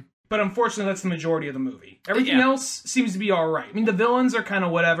 Mm-hmm. But unfortunately, that's the majority of the movie. Everything else seems to be all right. I mean, the villains are kind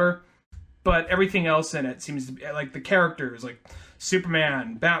of whatever, but everything else in it seems to be like the characters, like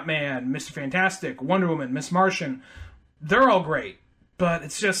Superman, Batman, Mr. Fantastic, Wonder Woman, Miss Martian. They're all great, but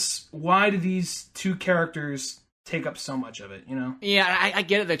it's just why do these 2 characters take up so much of it, Yeah, I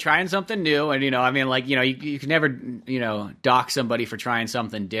get it. They're trying something new, and I mean, like, you can never, dock somebody for trying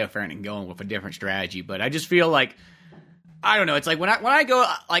something different and going with a different strategy. But I just feel like, I don't know. It's like when I go,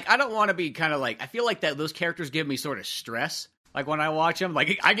 like, I don't want to be kind of like, I feel like that those characters give me sort of stress. Like when I watch them,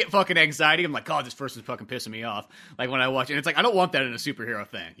 like I get fucking anxiety. I'm like, God, this person's fucking pissing me off. Like when I watch it, it's like I don't want that in a superhero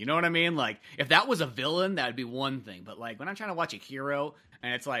thing. You know what I mean? Like if that was a villain, that'd be one thing. But like when I'm trying to watch a hero,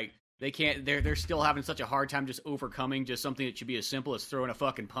 and it's like. They can't. They're still having such a hard time just overcoming just something that should be as simple as throwing a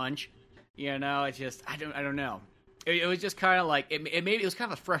fucking punch. It's just I don't know. It was just kind of like it was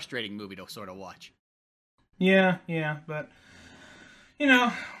kind of a frustrating movie to sort of watch. Yeah, but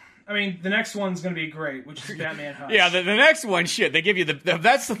I mean, the next one's going to be great, which is Batman Hush. Yeah, the next one, shit, they give you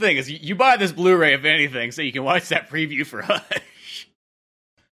that's the thing, is you buy this Blu-ray, if anything, so you can watch that preview for Hush.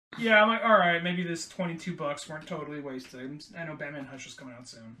 Yeah, I'm like, alright, maybe this $22 weren't totally wasted. I know Batman Hush is coming out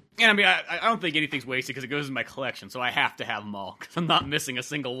soon. And I mean, I don't think anything's wasted because it goes in my collection, so I have to have them all, because I'm not missing a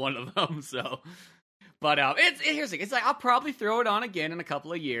single one of them, so... But here's the thing. It's like I'll probably throw it on again in a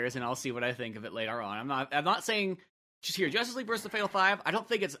couple of years, and I'll see what I think of it later on. I'm not saying just here Justice League versus the Fatal Five. I don't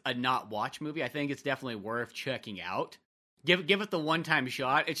think it's a not watch movie. I think it's definitely worth checking out. Give it the one time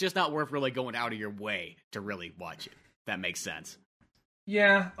shot. It's just not worth really going out of your way to really watch it. If that makes sense.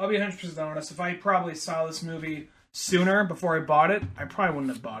 Yeah, I'll be 100% honest. If I probably saw this movie sooner before I bought it, I probably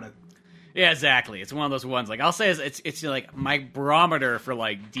wouldn't have bought it. Yeah, exactly. It's one of those ones. Like I'll say, it's like my barometer for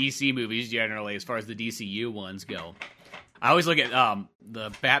like DC movies generally, as far as the DCU ones go. I always look at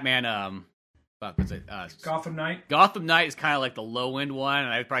the Batman. What's it? Gotham Knight. Gotham Knight is kind of like the low end one, and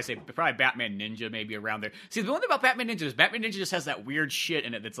I'd probably say Batman Ninja maybe around there. See, the one thing about Batman Ninja is Batman Ninja just has that weird shit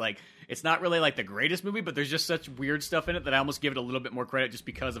in it that's like it's not really like the greatest movie, but there's just such weird stuff in it that I almost give it a little bit more credit just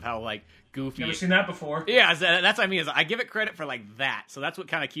because of how like goofy. Never seen that before. Yeah, that's what I mean. Is I give it credit for like that, so that's what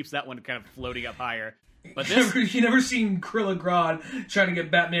kind of keeps that one kind of floating up higher. But this, you never seen Krilla Grodd trying to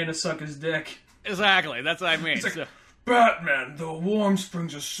get Batman to suck his dick. Exactly, that's what I mean. It's like, Batman, the warm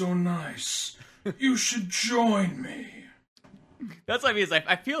springs are so nice. You should join me. That's what I mean. Is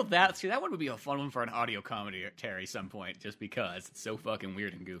I feel that. See, that one would be a fun one for an audio comedy, Terry, some point, just because it's so fucking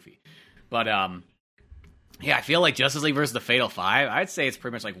weird and goofy. But yeah, I feel like Justice League versus the Fatal Five. I'd say it's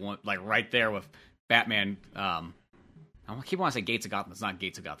pretty much like right there with Batman. I keep wanting to say Gates of Gotham. It's not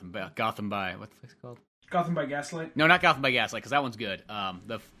Gates of Gotham. Gotham by what's it called? Gotham by Gaslight. No, not Gotham by Gaslight, because that one's good.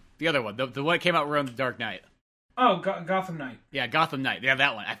 The other one, the one that came out around the Dark Knight. Oh, Gotham Knight. Yeah, Gotham Knight. Yeah,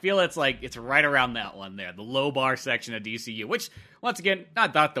 that one. I feel it's right around that one there, the low bar section of DCU. Which, once again,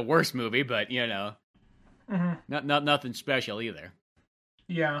 not the worst movie, but you know, not nothing special either.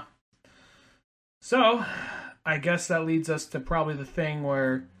 Yeah. So, I guess that leads us to probably the thing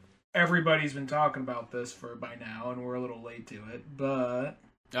where everybody's been talking about this for by now, and we're a little late to it. But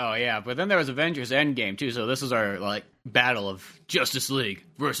oh yeah, but then there was Avengers Endgame too. So this is our like battle of Justice League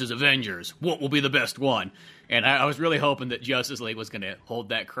versus Avengers. What will be the best one? And I was really hoping that Justice League was going to hold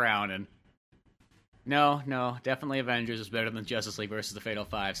that crown. And no, definitely Avengers is better than Justice League versus the Fatal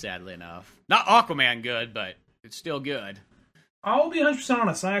Five. Sadly enough, not Aquaman good, but it's still good. I'll be 100%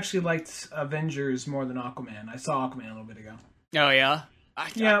 honest. I actually liked Avengers more than Aquaman. I saw Aquaman a little bit ago. Oh yeah. I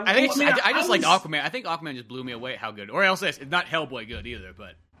just liked Aquaman. I think Aquaman just blew me away how good. Or else it's not Hellboy good either,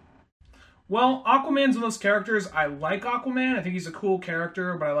 but... Well, Aquaman's one of those characters. I like Aquaman. I think he's a cool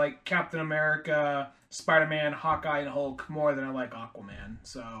character, but I like Captain America, Spider-Man, Hawkeye, and Hulk more than I like Aquaman.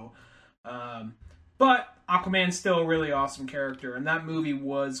 So, but Aquaman's still a really awesome character, and that movie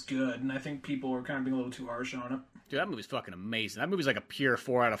was good, and I think people were kind of being a little too harsh on it. Dude, that movie's fucking amazing. That movie's like a pure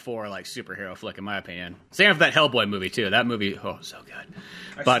 4 out of 4 like superhero flick, in my opinion. Same with that Hellboy movie too. That movie, so good.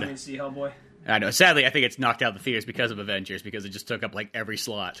 I still didn't see Hellboy. I know. Sadly, I think it's knocked out the theaters because of Avengers, because it just took up like every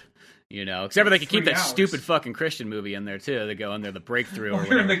slot. You know, except for they could keep that stupid fucking Christian movie in there too. They go in there, The Breakthrough.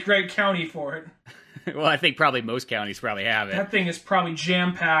 We're in the great county for it. Well, I think probably most counties probably have it. That thing is probably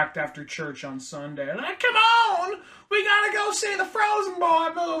jam-packed after church on Sunday. Like, come on! We gotta go see the Frozen Boy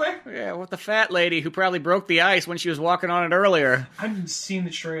movie! Yeah, with the fat lady who probably broke the ice when she was walking on it earlier. I haven't seen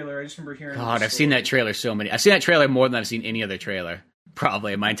the trailer. I just remember hearing God, I've seen that trailer so many. I've seen that trailer more than I've seen any other trailer.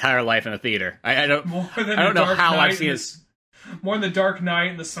 Probably in my entire life in a theater. I don't know how I've seen it. More than The Dark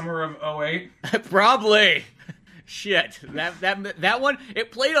Knight in the summer of 2008. Probably. Shit. That one,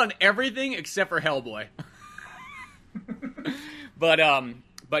 it played on everything except for Hellboy. But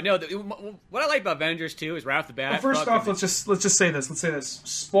no, what I like about Avengers too is right off the bat. Well, first off, let's just say this. Let's say this.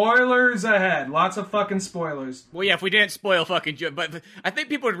 Spoilers ahead. Lots of fucking spoilers. Well, yeah, if we didn't spoil fucking, but I think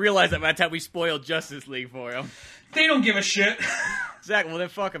people would realize that by the time we spoiled Justice League for them. They don't give a shit. Exactly. Well, then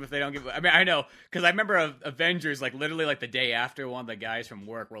fuck them if they don't give. I mean, I know, because I remember Avengers, like literally, like the day after, one of the guys from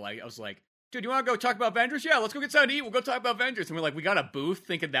work were like, I was like, dude, you want to go talk about Avengers? Yeah, let's go get something to eat. We'll go talk about Avengers. And we're like, we got a booth,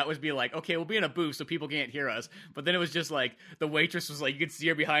 thinking that was be like, okay, we'll be in a booth so people can't hear us. But then it was just like, the waitress was like, you could see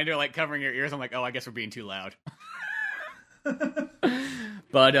her behind her, like covering her ears. I'm like, oh, I guess we're being too loud.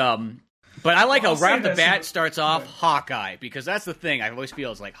 But I like how right off the bat starts off Hawkeye, because that's the thing I always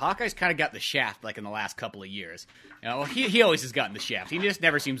feel is like Hawkeye's kind of got the shaft like in the last couple of years. You know, he always has gotten the shaft. He just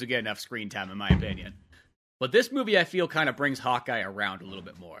never seems to get enough screen time, in my opinion. But this movie, I feel, kind of brings Hawkeye around a little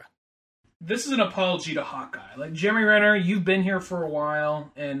bit more. This is an apology to Hawkeye. Like, Jeremy Renner, you've been here for a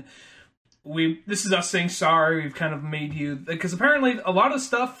while, and this is us saying sorry. We've kind of made you... Because apparently a lot of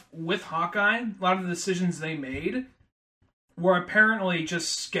stuff with Hawkeye, a lot of the decisions they made were apparently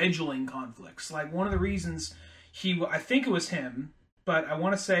just scheduling conflicts. Like, one of the reasons I think it was him, but I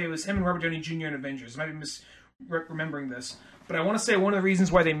want to say it was him and Robert Downey Jr. in Avengers. I might be remembering this. But I want to say one of the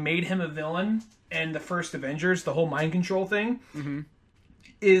reasons why they made him a villain in the first Avengers, the whole mind control thing,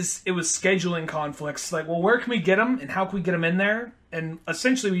 is it was scheduling conflicts. Like, well, where can we get him, and how can we get him in there? And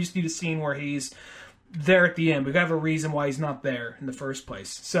essentially, we just need a scene where he's there at the end. We got to have a reason why he's not there in the first place.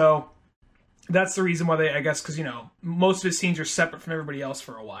 So that's the reason why they, I guess, because, you know, most of his scenes are separate from everybody else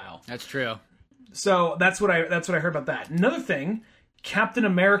for a while. That's true. So that's what I heard about that. Another thing, Captain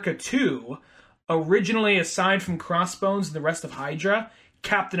America 2, originally, aside from Crossbones and the rest of Hydra,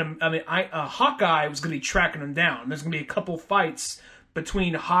 Hawkeye was going to be tracking him down. There's going to be a couple fights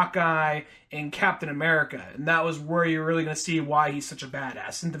between Hawkeye and Captain America, and that was where you're really going to see why he's such a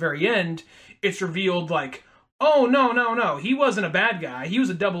badass. And at the very end, it's revealed like, oh, no, he wasn't a bad guy. He was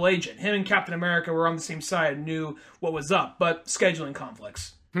a double agent. Him and Captain America were on the same side and knew what was up, but scheduling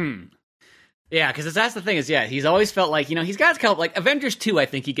conflicts. Yeah, because that's the thing is, yeah, he's always felt like, you know, he's got kind of like Avengers 2, I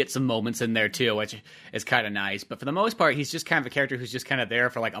think he gets some moments in there too, which is kind of nice. But for the most part, he's just kind of a character who's just kind of there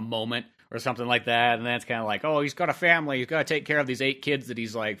for like a moment or something like that. And then it's kind of like, oh, he's got a family. He's got to take care of these 8 kids that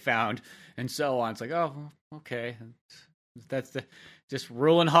he's like found and so on. It's like, oh, okay. That's just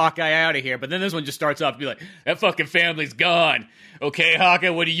ruling Hawkeye out of here. But then this one just starts off to be like, that fucking family's gone. Okay, Hawkeye,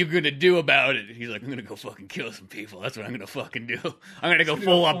 what are you going to do about it? He's like, I'm going to go fucking kill some people. That's what I'm going to fucking do. I'm going to go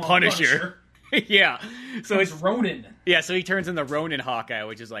full on Punisher. Yeah, so it's Ronin. Yeah, so he turns into Ronin Hawkeye,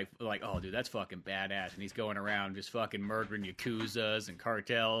 which is like, oh, dude, that's fucking badass. And he's going around just fucking murdering yakuzas and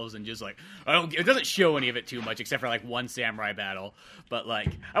cartels and just like, it doesn't show any of it too much except for like one samurai battle. But like,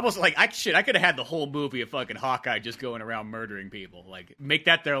 I could have had the whole movie of fucking Hawkeye just going around murdering people. Like, make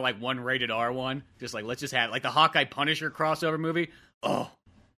that their like one rated R one. Just like, let's just have like the Hawkeye Punisher crossover movie. Oh,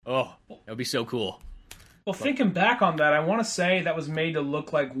 that would be so cool. Well, thinking back on that, I want to say that was made to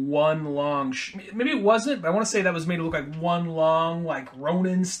look like one long... maybe it wasn't, but I want to say that was made to look like one long, like,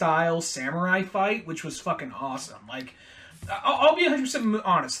 Ronin-style samurai fight, which was fucking awesome. Like, I'll be 100%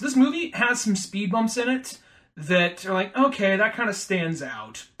 honest. This movie has some speed bumps in it that are like, okay, that kind of stands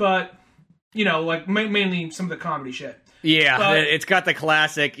out. But, you know, like, mainly some of the comedy shit. Yeah, but it's got the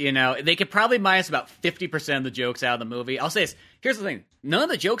classic, you know, they could probably minus about 50% of the jokes out of the movie. I'll say this, here's the thing. None of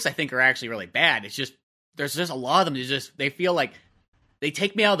the jokes, I think, are actually really bad. It's just... there's just a lot of them. They feel like they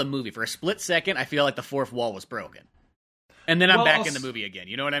take me out of the movie for a split second. I feel like the fourth wall was broken, and then I'm back in the movie again.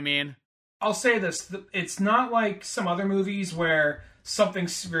 You know what I mean? I'll say this: it's not like some other movies where something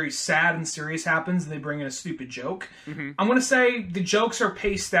very sad and serious happens and they bring in a stupid joke. I'm going to say the jokes are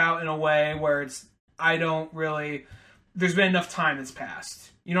paced out in a way where there's been enough time that's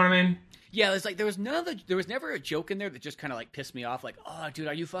passed. You know what I mean? Yeah, it's like there was never a joke in there that just kind of like pissed me off. Like, oh, dude,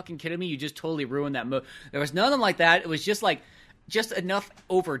 are you fucking kidding me? You just totally ruined that movie. There was none of them like that. It was just like enough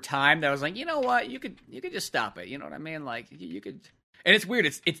over time that I was like, you know what, you could just stop it. You know what I mean? Like you could. And it's weird.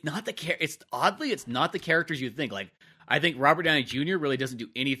 It's not it's not the characters you think. Like I think Robert Downey Jr. really doesn't do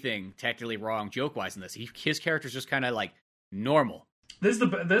anything technically wrong joke wise in this. His character's just kind of like normal. This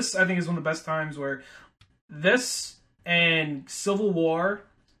I think is one of the best times where this and Civil War.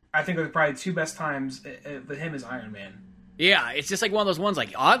 I think are probably 2 best times for him as Iron Man. Yeah, it's just like one of those ones,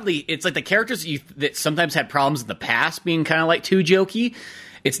 like, oddly, it's like the characters that sometimes had problems in the past being kind of, like, too jokey.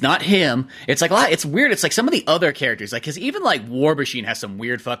 It's not him. It's like, it's weird. It's like some of the other characters, like, because even, like, War Machine has some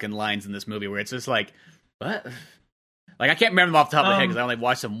weird fucking lines in this movie where it's just like, what? Like, I can't remember them off the top of my head because I only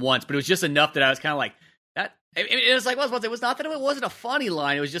watched them once, but it was just enough that I was kind of like, that. It was like, it was not that it wasn't a funny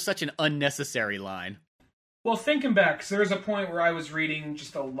line, it was just such an unnecessary line. Well, thinking back, because there was a point where I was reading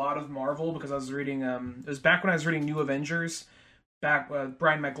just a lot of Marvel, because I was reading, it was back when I was reading New Avengers,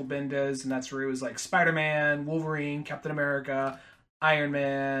 Brian Michael Bendis, and that's where it was like Spider-Man, Wolverine, Captain America, Iron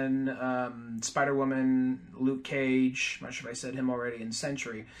Man, Spider-Woman, Luke Cage, I'm not sure if I said him already, and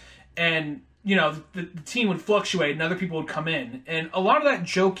Sentry. And, you know, the team would fluctuate and other people would come in. And a lot of that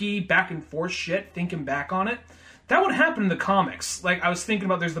jokey, back and forth shit, thinking back on it, that would happen in the comics. Like, I was thinking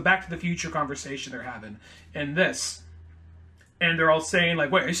about, there's the Back to the Future conversation they're having in this. And they're all saying,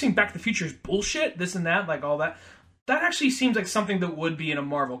 like, wait, are you saying Back to the Future is bullshit? This and that, like, all that. That actually seems like something that would be in a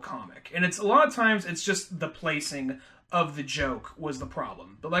Marvel comic. And it's a lot of times, it's just the placing of the joke was the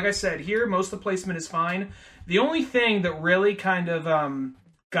problem. But like I said, here, most of the placement is fine. The only thing that really kind of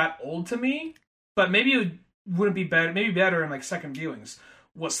got old to me, but maybe it wouldn't be better, maybe better in, like, second viewings,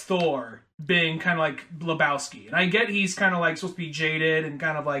 was Thor being kind of like Lebowski. And I get he's kind of like supposed to be jaded and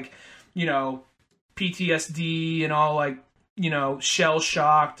kind of like, you know, PTSD and all like, you know,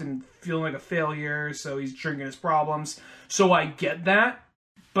 shell-shocked and feeling like a failure, so he's drinking his problems. So I get that,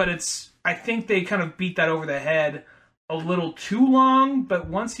 but I think they kind of beat that over the head a little too long, but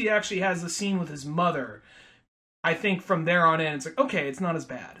once he actually has the scene with his mother, I think from there on in, it's like, okay, it's not as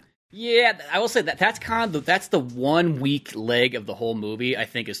bad. Yeah, I will say that's kind of that's the one weak leg of the whole movie, I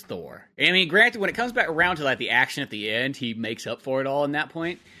think, is Thor. I mean, granted, when it comes back around to like the action at the end, he makes up for it all in that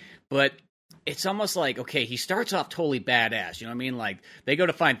point. But it's almost like, okay, he starts off totally badass, you know what I mean? Like, they go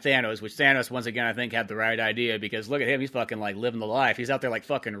to find Thanos, which Thanos, once again, I think had the right idea, because look at him, he's fucking, like, living the life. He's out there, like,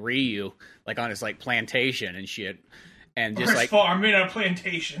 fucking Ryu, like, on his, like, plantation and shit. And just, like... farm, made on a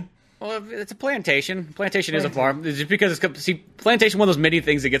plantation. Well, it's a plantation. Plantation is a farm. It's just because plantation is one of those many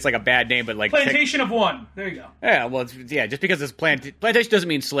things that gets like a bad name, but like plantation of one. There you go. Yeah, well, just because it's plantation doesn't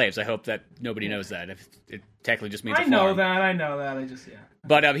mean slaves. I hope that nobody knows that. It technically just means. I know that. I just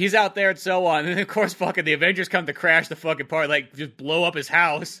But he's out there and so on, and then, of course, fucking the Avengers come to crash the fucking part, like just blow up his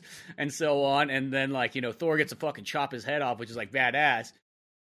house and so on, and then like Thor gets to fucking chop his head off, which is like badass.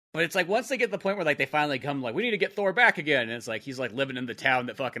 But it's like, once they get to the point where, like, they finally come, like, we need to get Thor back again. And it's like, he's, like, living in the town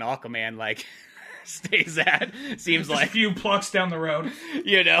that fucking Aquaman, like, stays at. Seems like. A few plucks down the road.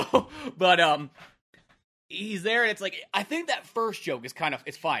 But, he's there, and it's like, I think that first joke is kind of,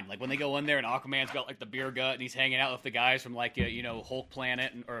 it's fine. Like, when they go in there, and Aquaman's got, like, the beer gut, and he's hanging out with the guys from, like, Hulk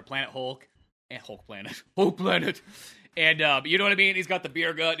Planet, or Planet Hulk. And Hulk Planet. Hulk Planet. And, you know what I mean? He's got the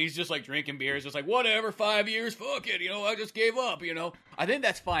beer gut, and he's just, like, drinking beer. He's just like, whatever, 5 years, fuck it, I just gave up, I think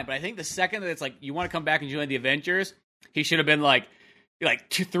that's fine, but I think the second that it's like, you want to come back and join the Avengers, he should have been, like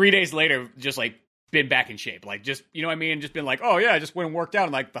 3 days later, just, like, been back in shape. Like, just, you know what I mean? Just been like, oh, yeah, I just went and worked out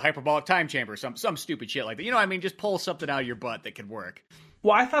in, like, the hyperbolic time chamber, some stupid shit like that. You know what I mean? Just pull something out of your butt that could work.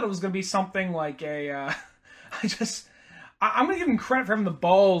 Well, I thought it was going to be something like I'm going to give him credit for having the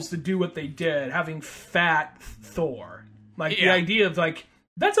balls to do what they did, having fat Thor. Like, the idea of, like,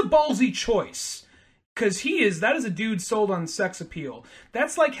 that's a ballsy choice. Because that is a dude sold on sex appeal.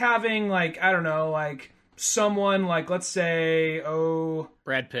 That's like having, like, I don't know, like, someone, like, let's say,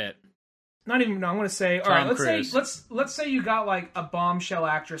 Brad Pitt. Not even, no, I'm going to say, Tom all right, Cruise. let's say you got, like, a bombshell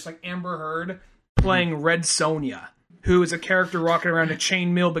actress like Amber Heard playing Red Sonja, who is a character walking around in a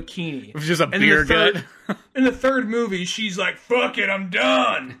chainmail bikini. It's just a beer gut. In the third movie, she's like, fuck it, I'm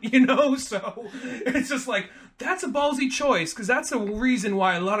done. So it's just like, that's a ballsy choice, because that's the reason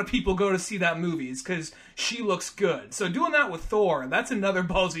why a lot of people go to see that movie, is because she looks good. So doing that with Thor, that's another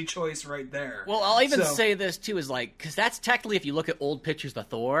ballsy choice right there. Well, I'll even say this, too, is like, because that's technically, if you look at old pictures of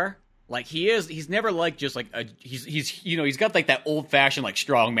Thor, like, he's never like just like he's got like that old fashioned like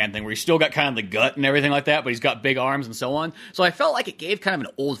strongman thing where he's still got kind of the gut and everything like that, but he's got big arms and so on. So I felt like it gave kind of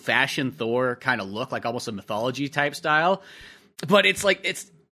an old fashioned Thor kind of look, like almost a mythology type style. But it's like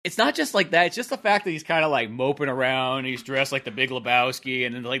it's not just like that. It's just the fact that he's kind of like moping around. He's dressed like the Big Lebowski,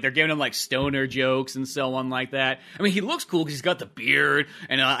 and then like they're giving him like stoner jokes and so on like that. I mean, he looks cool because he's got the beard,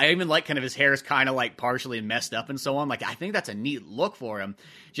 and I even like kind of his hair is kind of like partially messed up and so on. Like, I think that's a neat look for him.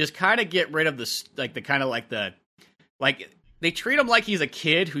 Just kind of get rid of they treat him like he's a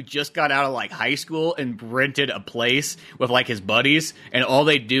kid who just got out of like high school and rented a place with like his buddies, and all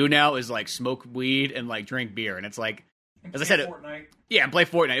they do now is like smoke weed and like drink beer, and it's like. As I said, Fortnite. Yeah, and play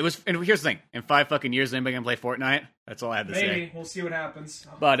Fortnite. And here's the thing: in 5 fucking years, is anybody gonna play Fortnite? That's all I had to say. Maybe we'll see what happens.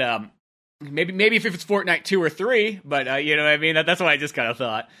 But maybe if it's Fortnite 2 or 3. But you know what I mean? That's what I just kind of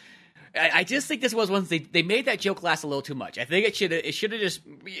thought. I just think this was once they made that joke last a little too much. I think it should have just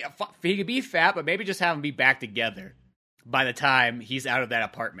he could be fat, but maybe just have him be back together by the time he's out of that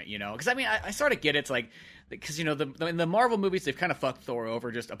apartment. Because I mean, I sort of get it. It's like. Because, in the Marvel movies, they've kind of fucked Thor over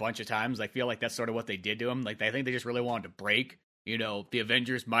just a bunch of times. I feel like that's sort of what they did to him. Like, I think they just really wanted to break, the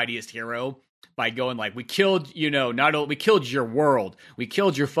Avengers' mightiest hero by going, like, we killed, we killed your world. We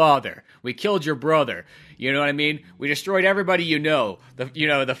killed your father. We killed your brother. You know what I mean? We destroyed everybody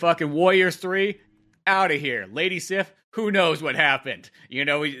The fucking Warriors 3, out of here. Lady Sif, who knows what happened?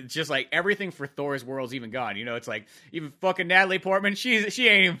 It's just like everything for Thor's world's even gone. It's like even fucking Natalie Portman, she ain't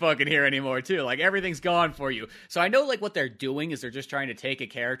even fucking here anymore too. Like everything's gone for you. So I know like what they're doing is they're just trying to take a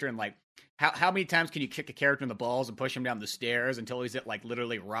character and like how many times can you kick a character in the balls and push him down the stairs until he's at like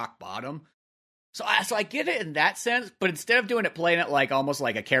literally rock bottom? So I get it in that sense, but instead of playing it like almost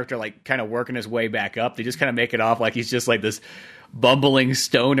like a character like kind of working his way back up, they just kind of make it off like he's just like this bumbling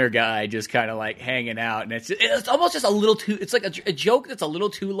stoner guy just kind of like hanging out, and it's almost just a little too. It's like a joke that's a little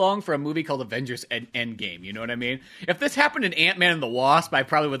too long for a movie called Avengers Endgame. You know what I mean? If this happened in Ant-Man and the Wasp, I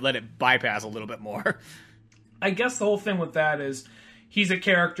probably would let it bypass a little bit more. I guess the whole thing with that is he's a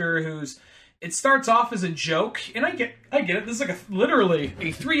character who's. It starts off as a joke, and I get it. This is like literally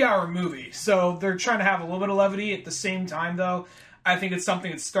a 3-hour movie, so they're trying to have a little bit of levity at the same time, though. I think it's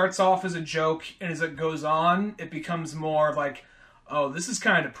something that starts off as a joke, and as it goes on, it becomes more of like, oh, this is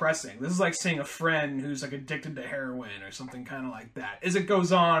kind of depressing. This is like seeing a friend who's like addicted to heroin or something kind of like that. As it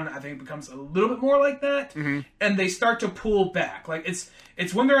goes on, I think it becomes a little bit more like that, and they start to pull back. Like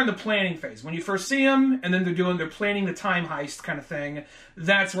it's when they're in the planning phase. When you first see them, and then they're planning the time heist kind of thing.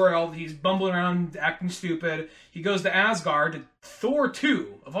 That's where he's bumbling around, acting stupid. He goes to Asgard, to Thor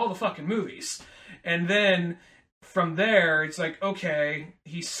 2 of all the fucking movies, and then from there, it's like, okay,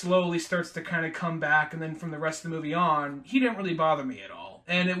 he slowly starts to kind of come back, and then from the rest of the movie on, he didn't really bother me at all.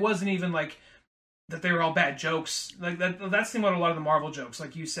 And it wasn't even like that they were all bad jokes. Like that's the thing about a lot of the Marvel jokes,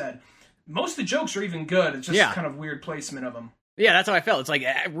 like you said. Most of the jokes are even good. It's just kind of weird placement of them. Yeah, that's how I felt. It's like,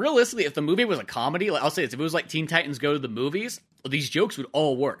 realistically, if the movie was a comedy, I'll say this, if it was like Teen Titans Go to the Movies, these jokes would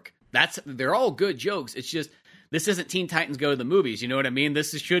all work. They're all good jokes. It's just, this isn't Teen Titans Go to the Movies, you know what I mean?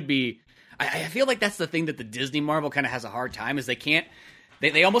 This should be... I feel like that's the thing that the Disney Marvel kind of has a hard time, is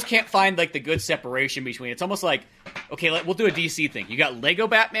they almost can't find like the good separation between. It's almost like, okay, we'll do a DC thing. You got Lego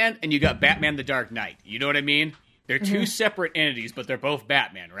Batman and you got Batman the Dark Knight. You know what I mean? They're two separate entities, but they're both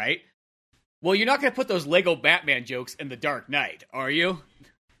Batman, right? Well, you're not going to put those Lego Batman jokes in the Dark Knight, are you?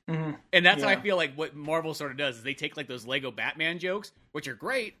 Mm-hmm. And that's how I feel like what Marvel sort of does, is they take like those Lego Batman jokes, which are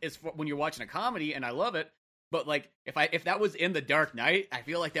great, is when you're watching a comedy, and I love it. But like, if that was in the Dark Knight, I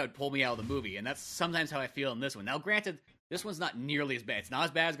feel like that would pull me out of the movie, and that's sometimes how I feel in this one. Now, granted, this one's not nearly as bad. It's not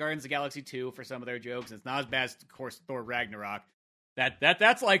as bad as Guardians of the Galaxy 2 for some of their jokes. And it's not as bad as, of course, Thor Ragnarok.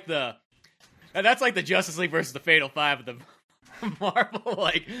 That's like the Justice League versus the Fatal Five of the Marvel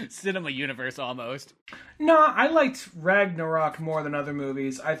like cinema universe almost. No, I liked Ragnarok more than other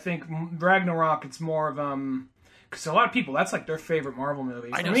movies. I think Ragnarok, it's more of because a lot of people, that's like their favorite Marvel movie.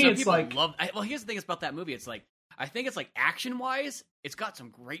 I know, some people love. Well, here's the thing about that movie. It's like, I think it's like action wise, it's got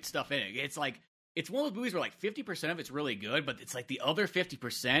some great stuff in it. It's like, it's one of those movies where like 50% of it's really good, but it's like the other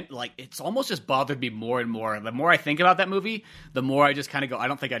 50%, like it's almost just bothered me more and more. The more I think about that movie, the more I just kind of go, I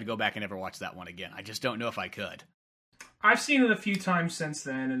don't think I'd go back and ever watch that one again. I just don't know if I could. I've seen it a few times since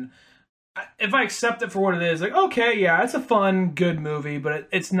then, and if I accept it for what it is, like, okay, yeah, it's a fun, good movie, but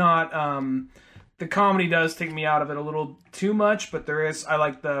it's not. The comedy does take me out of it a little too much, but there is. I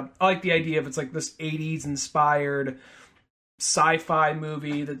like the idea of it's like this 80s inspired sci-fi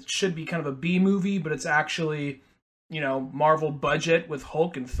movie that should be kind of a B movie, but it's actually, Marvel budget with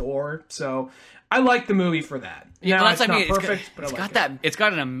Hulk and Thor. So I like the movie for that. Yeah, it's not perfect, but I like it. It's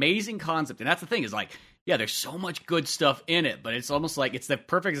got an amazing concept, and that's the thing is like, yeah, there's so much good stuff in it, but it's almost like it's the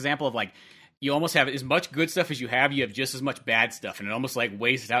perfect example of like, you almost have as much good stuff as you have just as much bad stuff, and it almost like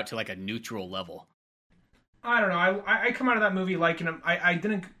weighs it out to like a neutral level. I don't know. I come out of that movie liking it. I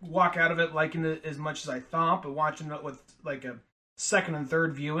didn't walk out of it liking it as much as I thought, but watching it with like a second and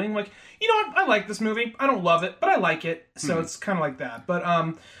third viewing, like, you know what? I like this movie. I don't love it, but I like it. So it's kind of like that. But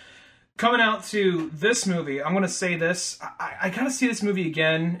coming out to this movie, I'm going to say this. I got to see this movie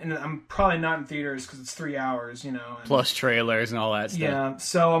again, and I'm probably not in theaters because it's 3 hours, Plus trailers and all that stuff. Yeah,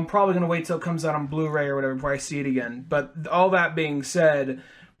 so I'm probably going to wait till it comes out on Blu-ray or whatever before I see it again. But all that being said,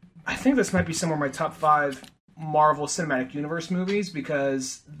 I think this might be somewhere in my top 5 Marvel Cinematic Universe movies,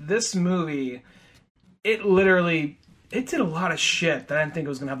 because this movie, it did a lot of shit that I didn't think it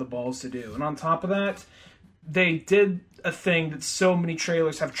was going to have the balls to do. And on top of that, they did a thing that so many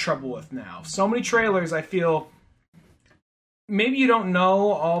trailers have trouble with now. So many trailers, I feel, maybe you don't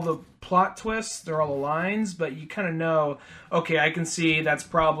know all the plot twists or all the lines, but you kind of know, okay, I can see that's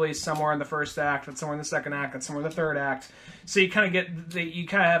probably somewhere in the first act, that's somewhere in the second act, that's somewhere in the third act. So you kind of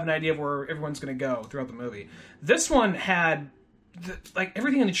have an idea of where everyone's going to go throughout the movie. This one had like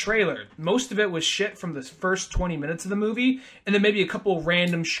everything in the trailer. Most of it was shit from the first 20 minutes of the movie, and then maybe a couple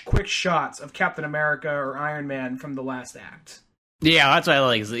random quick shots of Captain America or Iron Man from the last act. Yeah, that's what I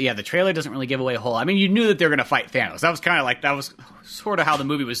like. Yeah, the trailer doesn't really give away a whole. I mean, you knew that they were going to fight Thanos. That was sort of how the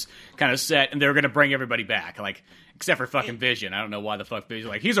movie was kind of set, and they were going to bring everybody back, like except for fucking Vision. I don't know why the fuck Vision.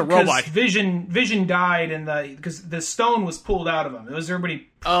 Like, he's a robot. Vision died because the stone was pulled out of him. It was everybody.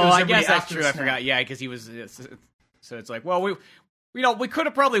 Oh, I guess that's true. I forgot. Yeah, because he was. So it's like, well, we could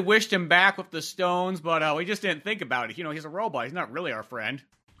have probably wished him back with the stones, but we just didn't think about it. He's a robot. He's not really our friend.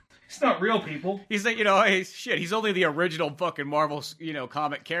 He's not real people. He's like, hey, shit. He's only the original fucking Marvel,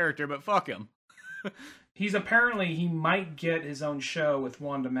 comic character, but fuck him. He might get his own show with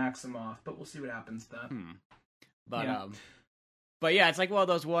Wanda Maximoff, but we'll see what happens to that. But yeah, it's like one of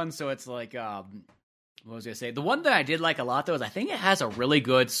those ones. So it's like, what was I going to say? The one that I did like a lot, though, is I think it has a really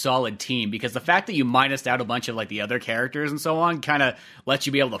good, solid team, because the fact that you minused out a bunch of like the other characters and so on kind of lets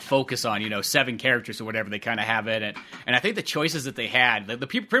you be able to focus on, 7 characters or whatever they kind of have in it. And I think the choices that they had, the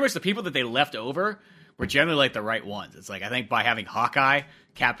people, pretty much the people that they left over, were generally like the right ones. It's like, I think by having Hawkeye,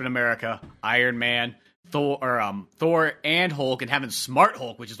 Captain America, Iron Man, Thor and Hulk, and having Smart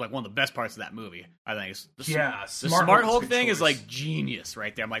Hulk, which is like one of the best parts of that movie. I think the Smart Hulk thing is like genius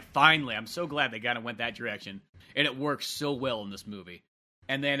right there. I'm like, finally, I'm so glad they kind of went that direction, and it works so well in this movie.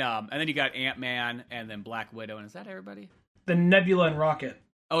 And then you got Ant-Man, and then Black Widow, and is that everybody? The Nebula and Rocket.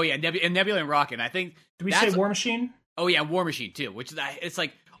 Oh yeah, Nebula and Rocket. And I think did we say War Machine? Oh yeah, War Machine too. Which it's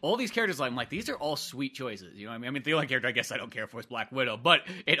like all these characters. I'm like, these are all sweet choices. You know what I mean? I mean, the only character I guess I don't care for is Black Widow, but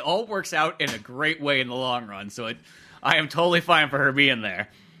it all works out in a great way in the long run. So I am totally fine for her being there.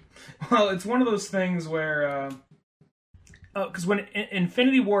 Well, it's one of those things where because when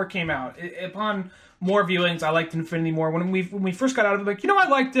Infinity War came out, upon more viewings, I liked Infinity War. When we first got out of it, like, I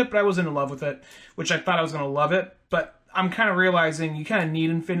liked it, but I wasn't in love with it, which I thought I was going to love it. But I'm kind of realizing you kind of need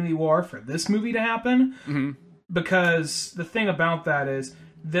Infinity War for this movie to happen. Mm-hmm. Because the thing about that is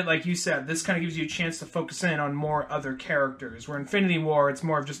that, like you said, this kind of gives you a chance to focus in on more other characters. Where Infinity War, it's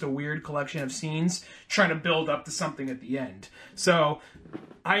more of just a weird collection of scenes trying to build up to something at the end. So,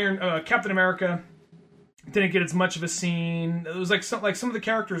 Captain America didn't get as much of a scene. It was like some of the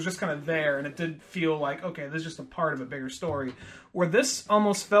characters just kind of there, and it did feel like, okay, this is just a part of a bigger story. Where this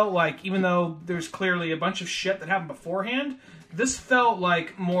almost felt like, even though there's clearly a bunch of shit that happened beforehand, this felt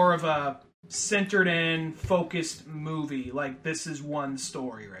like more of a centered in, focused movie. Like, this is one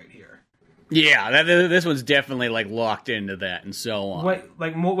story right here. Yeah, this one's definitely like locked into that and so on.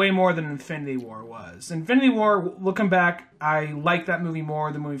 Way more than Infinity War was. Infinity War, looking back, I like that movie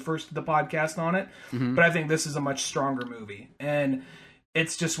more than when we first did the podcast on it. Mm-hmm. But I think this is a much stronger movie. And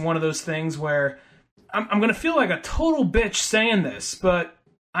it's just one of those things where I'm going to feel like a total bitch saying this, but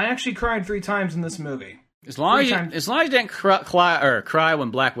I actually cried 3 times in this movie. As long as you didn't cry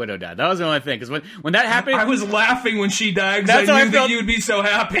when Black Widow died. That was the only thing. Because when that happened, I was laughing when she died because I knew that you would be so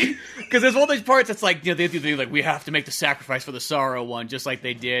happy. Because there's all these parts that's like, they do like, we have to make the sacrifice for the sorrow one, just like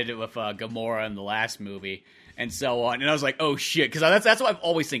they did with Gamora in the last movie, and so on. And I was like, oh shit, because that's what I've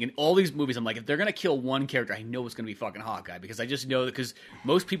always think. In all these movies, I'm like, if they're gonna kill one character, I know it's gonna be fucking Hawkeye, because I just know that, because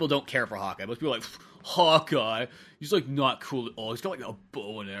most people don't care for Hawkeye. Most people are like, Hawkeye, he's like not cool at all. He's got like a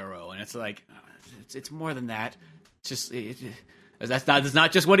bow and arrow, and it's like, it's more than that. It's just that's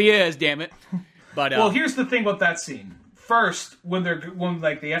not just what he is. Damn it. But well, here's the thing about that scene. First, when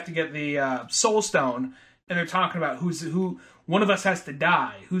they have to get the Soul Stone, and they're talking about who one of us has to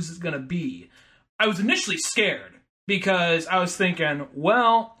die. Who's it going to be? I was initially scared because I was thinking,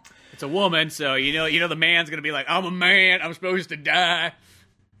 well, it's a woman, so you know the man's going to be like, I'm a man, I'm supposed to die.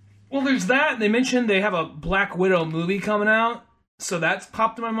 Well, there's that. They mentioned they have a Black Widow movie coming out. So that's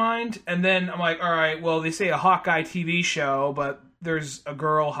popped in my mind, and then I'm like, all right, well, they say a Hawkeye TV show, but there's a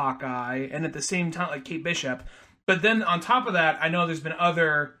girl Hawkeye, and at the same time, like Kate Bishop. But then on top of that, I know there's been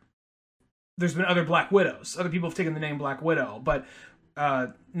other Black Widows. Other people have taken the name Black Widow, but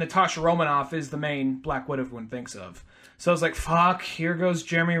Natasha Romanoff is the main Black Widow everyone thinks of. So I was like, fuck, here goes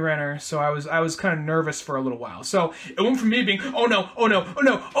Jeremy Renner. So I was kind of nervous for a little while. So it went from me being, oh no,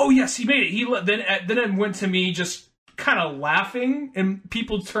 oh yes, he made it. Then it went to me just kind of laughing and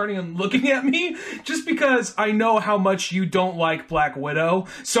people turning and looking at me just because I know how much you don't like Black Widow.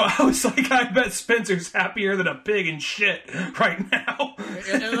 So I was like, I bet Spencer's happier than a pig in shit right now.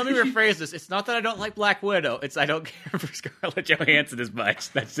 And let me rephrase this. It's not that I don't like Black Widow. It's I don't care for Scarlett Johansson as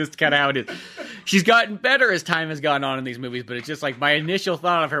much. That's just kind of how it is. She's gotten better as time has gone on in these movies, but it's just like my initial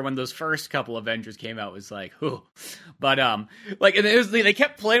thought of her when those first couple Avengers came out was like, whew. But like, and they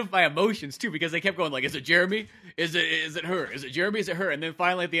kept playing with my emotions too, because they kept going like, is it Jeremy? Is it her? Is it Jeremy? Is it her? And then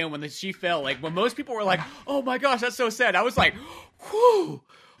finally at the end when she fell, like when most people were like, oh my gosh, that's so sad. I was like, whew.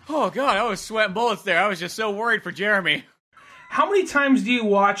 Oh God, I was sweating bullets there. I was just so worried for Jeremy. How many times do you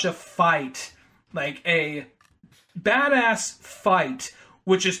watch a fight, like a badass fight,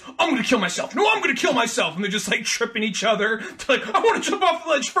 which is, I'm going to kill myself. No, I'm going to kill myself. And they're just like tripping each other to like, I want to jump off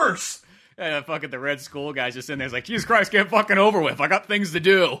the ledge first. And fucking the Red Skull guy's just in there. It's like, Jesus Christ, get fucking over with. I got things to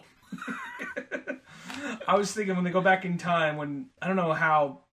do. I was thinking when they go back in time, when, I don't know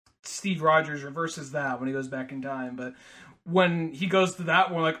how Steve Rogers reverses that when he goes back in time, but when he goes to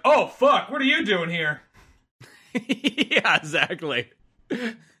that one, like, oh, fuck, what are you doing here? Yeah, exactly.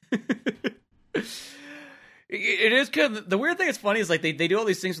 It is good. The weird thing that's funny is like they do all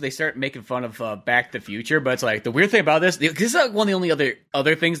these things where they start making fun of Back to the Future, but it's like the weird thing about this is like one of the only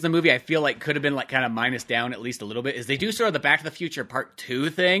other things in the movie I feel like could have been like kind of minus down at least a little bit is they do sort of the Back to the Future Part 2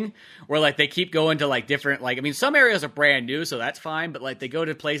 thing where like they keep going to like different, like, I mean, some areas are brand new, so that's fine, but like they go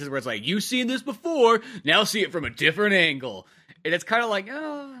to places where it's like, you've seen this before, now see it from a different angle. And it's kind of like,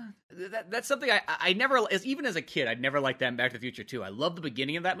 oh, that's something I never, even as a kid, I'd never liked that in Back to the Future 2. I love the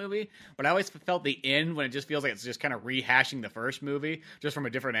beginning of that movie, but I always felt the end when it just feels like it's just kind of rehashing the first movie, just from a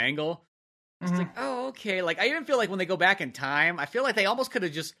different angle. It's like, oh, okay. Like, I even feel like when they go back in time, I feel like they almost could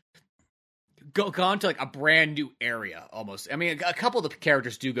have just gone to, like, a brand new area, almost. I mean, a couple of the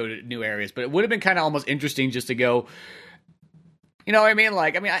characters do go to new areas, but it would have been kind of almost interesting just to go, you know what I mean?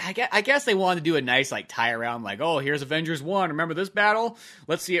 Like, I guess they wanted to do a nice, like, tie around, like, oh, here's Avengers 1. Remember this battle?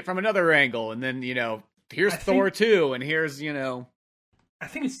 Let's see it from another angle. And then, you know, here's Thor 2, and here's, you know... I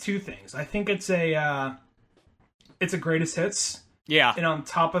think it's two things. I think it's a greatest hits. Yeah. And on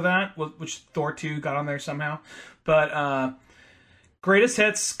top of that, which Thor 2 got on there somehow. But greatest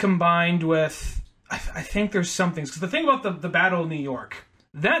hits combined with... I think there's some things. Because the thing about the battle in New York...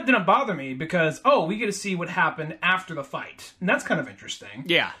 That didn't bother me because, we get to see what happened after the fight. And that's kind of interesting.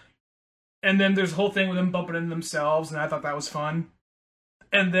 Yeah. And then there's a whole thing with them bumping into themselves, and I thought that was fun.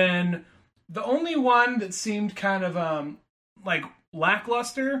 And then the only one that seemed kind of,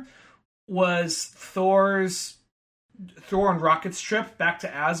 lackluster was Thor and Rocket's trip back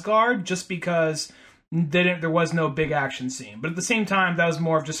to Asgard, just because there was no big action scene. But at the same time, that was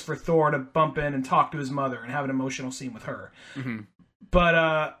more of just for Thor to bump in and talk to his mother and have an emotional scene with her. Mm-hmm. But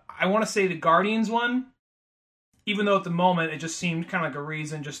I want to say the Guardians one, even though at the moment it just seemed kind of like a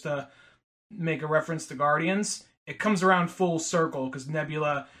reason just to make a reference to Guardians, it comes around full circle because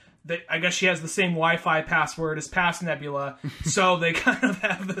Nebula, I guess she has the same Wi-Fi password as past Nebula, so they kind of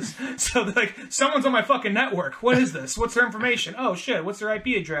have this. So they're like, someone's on my fucking network. What is this? What's their information? Oh shit, what's their IP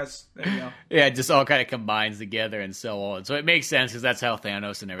address? There you go. Yeah, it just all kind of combines together and so on. So it makes sense because that's how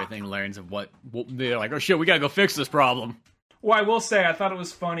Thanos and everything learns of what they're like. Oh shit, we gotta go fix this problem. Well, I will say, I thought it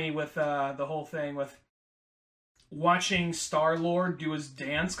was funny with the whole thing with watching Star-Lord do his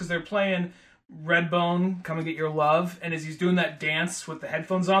dance, because they're playing Redbone, Come and Get Your Love, and as he's doing that dance with the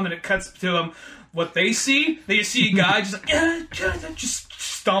headphones on, then it cuts to him, what they see a guy just like, just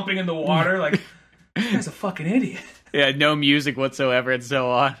stomping in the water, like, this guy's a fucking idiot. Yeah, no music whatsoever and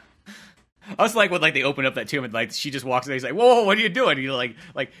so on. I was like when they open up that tomb and like she just walks in, he's like, whoa, what are you doing? And you're like,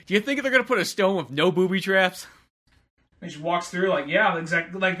 do you think they're gonna put a stone with no booby traps? And she walks through, like, yeah,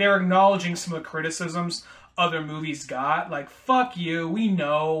 exactly. Like, they're acknowledging some of the criticisms other movies got. Like, fuck you, we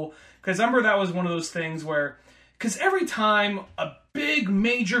know. Because I remember that was one of those things where... Because every time a big,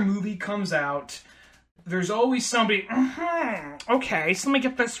 major movie comes out, there's always somebody... Okay, so let me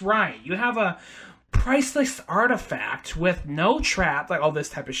get this right. You have a priceless artifact with no trap, like, all this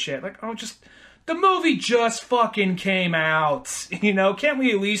type of shit. Like, the movie just fucking came out, you know? Can't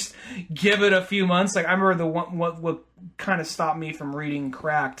we at least give it a few months? Like, I remember the one, what kind of stopped me from reading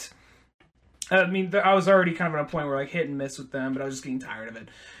Cracked. I mean, I was already kind of at a point where, like, hit and miss with them, but I was just getting tired of it.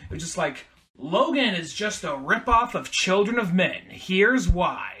 It was just like, Logan is just a ripoff of Children of Men. Here's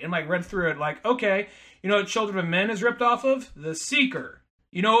why. And, like, read through it, like, okay, you know what Children of Men is ripped off of? The Seeker.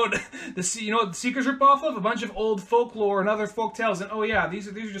 You know what the Seekers rip off of? A bunch of old folklore and other folk tales. And oh yeah, these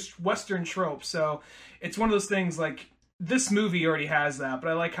are just Western tropes. So it's one of those things, like, this movie already has that, but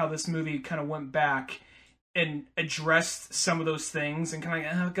I like how this movie kind of went back and addressed some of those things and kind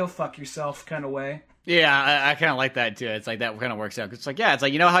of like, go fuck yourself kind of way. Yeah, I kind of like that too. It's like that kind of works out. It's like, yeah, it's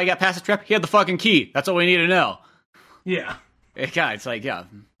like, you know how you got past the trap? He had the fucking key. That's all we need to know. Yeah. It's like, yeah.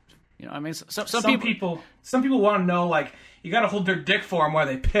 You know, I mean, some people want to know, like, you gotta hold their dick for them while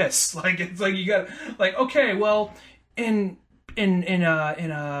they piss. Like, it's like, you gotta, like, okay, well, in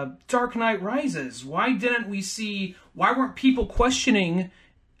Dark Knight Rises, why weren't people questioning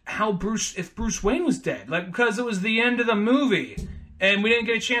if Bruce Wayne was dead? Like, because it was the end of the movie, and we didn't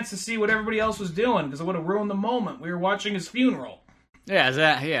get a chance to see what everybody else was doing, because it would have ruined the moment. We were watching his funeral. Yeah,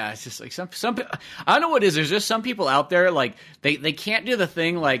 it's just like some I don't know what it is. There's just some people out there, like, they can't do the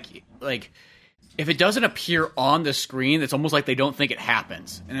thing, like if it doesn't appear on the screen, it's almost like they don't think it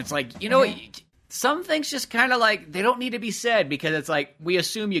happens. And it's like, you know, some things just kind of like, they don't need to be said, because it's like, we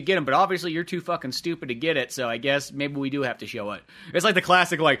assume you get them, but obviously you're too fucking stupid to get it, so I guess maybe we do have to show it. It's like the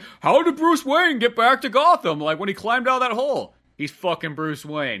classic, like, how did Bruce Wayne get back to Gotham? Like, when he climbed out of that hole. He's fucking Bruce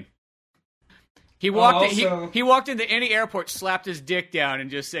Wayne. He walked into any airport, slapped his dick down, and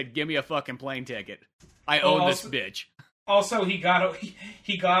just said, give me a fucking plane ticket. I own this bitch. Also, he got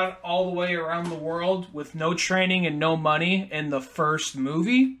all the way around the world with no training and no money in the first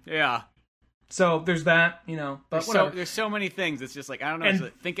movie. Yeah. So there's that, you know. But there's so many things. It's just like, I don't know.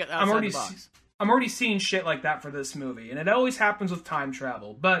 And think outside the box. I'm already seeing shit like that for this movie, and it always happens with time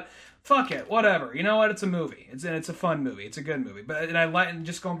travel. But fuck it, whatever. You know what? It's a movie. It's a fun movie. It's a good movie. And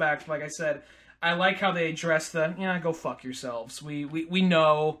just going back, like I said, I like how they address go fuck yourselves. We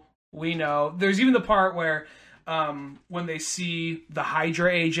know. There's even the part where when they see the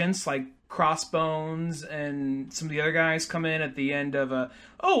Hydra agents, like Crossbones and some of the other guys come in at the end of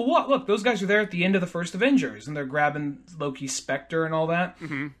look, those guys are there at the end of the first Avengers, and they're grabbing Loki's Spectre and all that.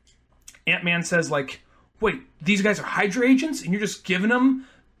 Mm-hmm. Ant-Man says, like, wait, these guys are Hydra agents, and you're just giving them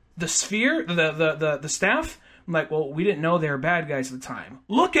the sphere, the staff? I'm like, well, we didn't know they were bad guys at the time.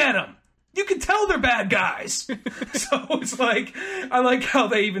 Look at them! You can tell they're bad guys! So it's like, I like how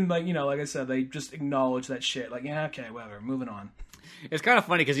they even, like, you know, like I said, they just acknowledge that shit. Like, yeah, okay, whatever, moving on. It's kind of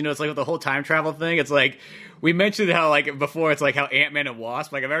funny because, you know, it's like with the whole time travel thing, it's like, we mentioned how, like, before, it's like how Ant-Man and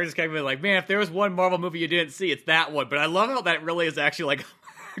Wasp, like, I've ever just kind of been like, man, if there was one Marvel movie you didn't see, it's that one. But I love how that really is actually, like,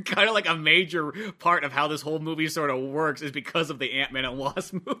 kind of like a major part of how this whole movie sort of works is because of the Ant-Man and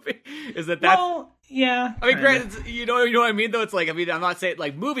Wasp movie. Is that Well, yeah. I mean, granted, you know what I mean, though? It's like, I mean, I'm not saying,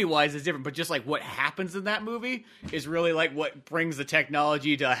 like, movie-wise is different, but just, like, what happens in that movie is really, like, what brings the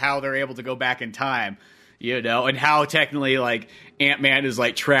technology to how they're able to go back in time. You know, and how technically, like, Ant-Man is,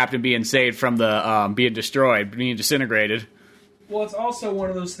 like, trapped and being saved from the, being destroyed, being disintegrated. Well, it's also one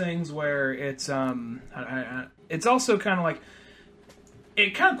of those things where it's also kind of like,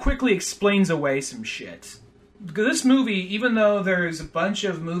 it kind of quickly explains away some shit. Because this movie, even though there's a bunch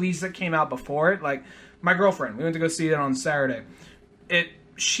of movies that came out before it, like, my girlfriend, we went to go see it on Saturday,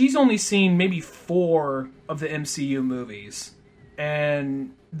 she's only seen maybe 4 of the MCU movies.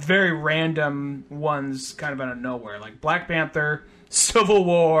 And very random ones kind of out of nowhere, like Black Panther, Civil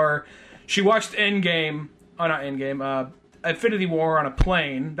War. She watched Endgame. Oh, not Endgame. Infinity War on a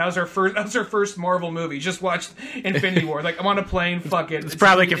plane. That was her first Marvel movie. Just watched Infinity War. Like, I'm on a plane. Fuck it. It's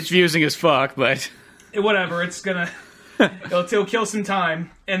probably confusing as fuck, but whatever. It's gonna it'll kill some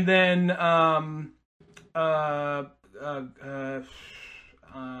time. And then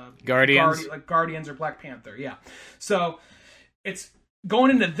Guardians, Guardians or Black Panther. Yeah. So it's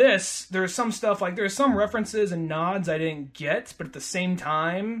going into this. There's some stuff, like there's some references and nods I didn't get, but at the same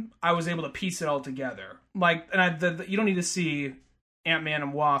time, I was able to piece it all together. Like, and you don't need to see Ant-Man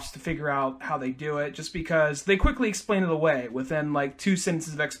and Wasp to figure out how they do it, just because they quickly explain it away within like 2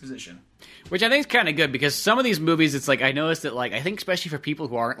 sentences of exposition. Which I think is kind of good, because some of these movies, it's like, I noticed that, like, I think especially for people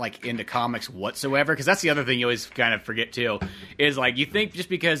who aren't, like, into comics whatsoever, because that's the other thing you always kind of forget, too, is, like, you think just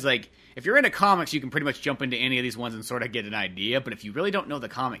because, like, if you're into comics, you can pretty much jump into any of these ones and sort of get an idea, but if you really don't know the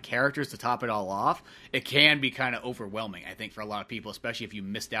comic characters to top it all off, it can be kind of overwhelming, I think, for a lot of people, especially if you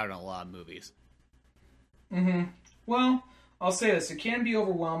missed out on a lot of movies. Mm-hmm. Well, I'll say this, it can be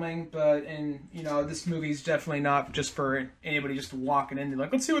overwhelming, but, this movie's definitely not just for anybody just walking in and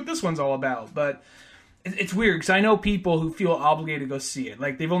like, let's see what this one's all about, but it's weird, because I know people who feel obligated to go see it.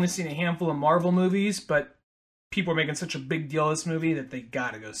 Like, they've only seen a handful of Marvel movies, but people are making such a big deal of this movie that they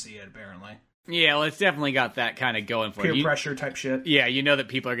gotta go see it, apparently. Yeah, well, it's definitely got that kind of going for it. Peer pressure type shit. Yeah, you know that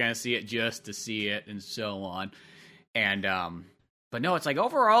people are going to see it just to see it, and so on. And, but no, it's like,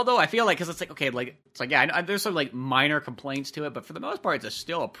 overall, though, I feel like, because it's like, okay, like, it's like, yeah, there's some, like, minor complaints to it, but for the most part, it's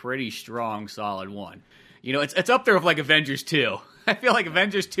still a pretty strong, solid one. You know, it's up there with, like, Avengers 2. I feel like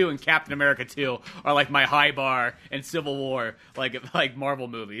Avengers 2 and Captain America 2 are, like, my high bar, and Civil War, like Marvel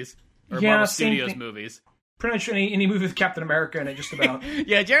movies. Or Marvel Studios movies. Pretty much any movie with Captain America in it, just about.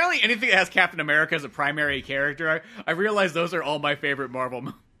 Yeah, generally anything that has Captain America as a primary character, I realize those are all my favorite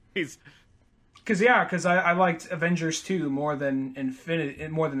Marvel movies. Because I liked Avengers 2 more than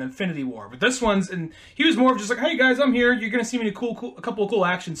Infinity War. But this one's, and he was more of just like, hey guys, I'm here. You're going to see me in a couple of cool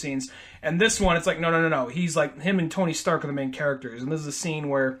action scenes. And this one, it's like, no. He's like, him and Tony Stark are the main characters. And this is a scene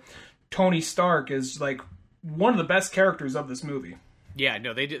where Tony Stark is like one of the best characters of this movie. Yeah,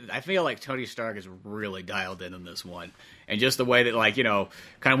 no, they did. I feel like Tony Stark is really dialed in this one. And just the way that, like, you know,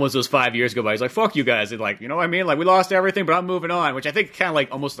 kind of once those 5 years go by, he's like, fuck you guys. And, like, you know what I mean? Like, we lost everything, but I'm moving on. Which I think kind of,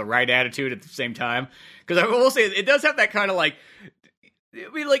 like, almost the right attitude at the same time. Because I will say, it does have that kind of, like, I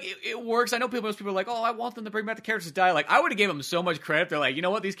mean, like, it works. I know most people are like, oh, I want them to bring back the characters to die. Like, I would have gave them so much credit. They're like, you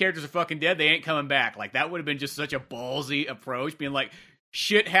know what? These characters are fucking dead. They ain't coming back. Like, that would have been just such a ballsy approach. Being like,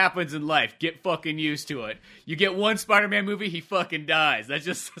 shit happens in life. Get fucking used to it. You get one Spider-Man movie, he fucking dies. That's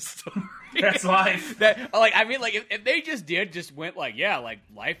just the story. That's life. If they just went like, yeah, like,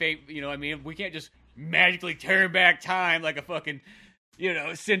 life ain't, you know what I mean? We can't just magically turn back time like a fucking, you know,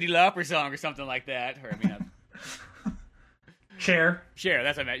 Cyndi Lauper song or something like that. Or, I mean, Cher,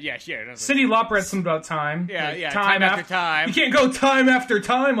 that's what I meant. Yeah, Cher. Cyndi Lauper had some about time. Yeah, like, yeah. Time after time. You can't go time after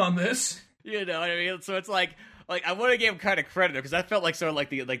time on this. You know what I mean? So it's like I would have gave him kind of credit because that felt like sort of like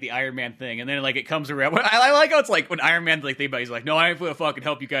the Iron Man thing, and then like it comes around. I like how it's like when Iron Man like he's like, no, I ain't gonna fucking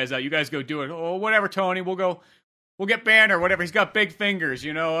help you guys out. You guys go do it. Oh, whatever, Tony. We'll get Banner, whatever. He's got big fingers,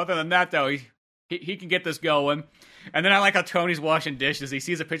 you know. Other than that, though, he can get this going. And then I like how Tony's washing dishes. He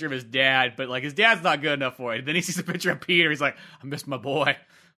sees a picture of his dad, but like his dad's not good enough for it. Then he sees a picture of Peter. He's like, I miss my boy.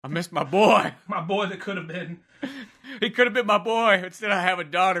 My boy that could have been. He could have been my boy. Instead, I have a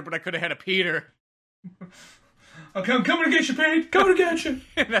daughter, but I could have had a Peter. I'm coming to get you, Pete. Coming to get you.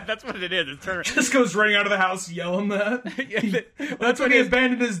 That's what it is. It's turn. Just goes running out of the house yelling that. That's when he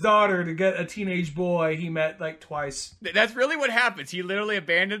abandoned his daughter to get a teenage boy he met like twice. That's really what happens. He literally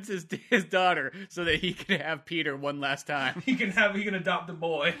abandons his daughter so that he can have Peter one last time. He can adopt a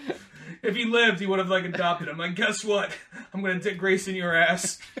boy. If he lived, he would have like adopted him. Like, guess what? I'm gonna Dick Grayson your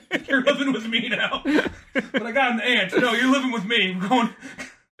ass. You're living with me now. But I got an aunt. No, you're living with me. I'm going.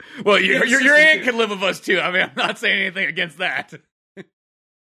 Well, your aunt can live with us too. I mean, I'm not saying anything against that. Did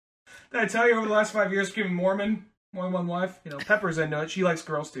I tell you over the last 5 years became Mormon? More than one wife. You know, Pepper's into it. She likes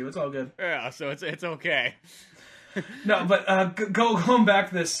girls too. It's all good. Yeah, so it's okay. No, but going back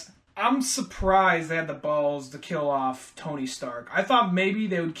to this, I'm surprised they had the balls to kill off Tony Stark. I thought maybe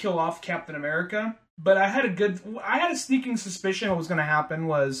they would kill off Captain America, but I had a sneaking suspicion what was going to happen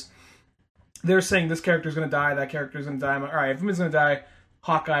was they're saying this character's going to die, that character's going to die. I'm like, all right, if someone's going to die,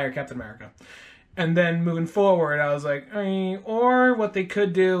 Hawkeye or Captain America. And then moving forward, I was like, or what they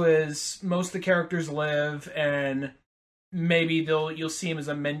could do is most of the characters live, and maybe you'll see him as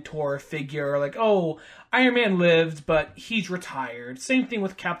a mentor figure. Like, oh, Iron Man lived, but he's retired. Same thing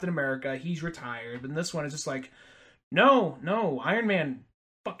with Captain America, he's retired. And this one is just like, no, Iron Man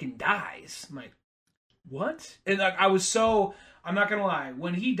fucking dies. I'm like, what? And like, I'm not gonna lie,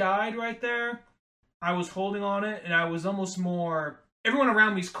 when he died right there, I was holding on it, and I was almost more. Everyone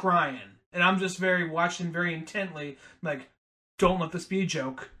around me's crying, and I'm just watching very intently, like, don't let this be a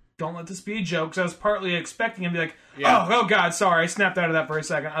joke. Don't let this be a joke. Because I was partly expecting him to be like, oh God, sorry, I snapped out of that for a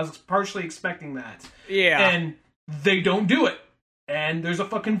second. I was partially expecting that. Yeah. And they don't do it. And there's a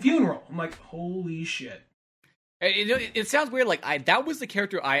fucking funeral. I'm like, holy shit. It sounds weird. Like that was the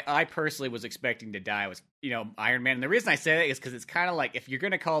character I personally was expecting to die was, Iron Man. And the reason I say that is because it's kind of like if you're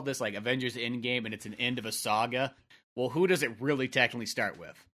going to call this like Avengers Endgame and it's an end of a saga, well, who does it really technically start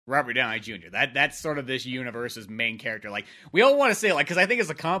with? Robert Downey Jr. That's sort of this universe's main character. Like we all want to say, like, because I think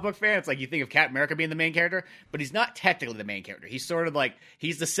as a comic book fan, it's like you think of Captain America being the main character, but he's not technically the main character. He's sort of like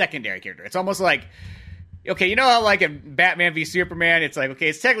he's the secondary character. It's almost like. Okay, you know how like in Batman v Superman, it's like, okay,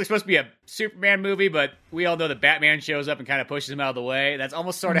 it's technically supposed to be a Superman movie, but we all know that Batman shows up and kind of pushes him out of the way. That's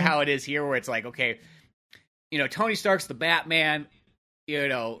almost sort of how it is here, where it's like, okay, Tony Stark's the Batman,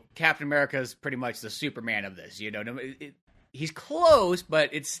 Captain America's pretty much the Superman of this, he's close, but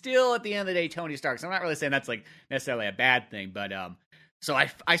it's still at the end of the day Tony Stark. So I'm not really saying that's like necessarily a bad thing, but so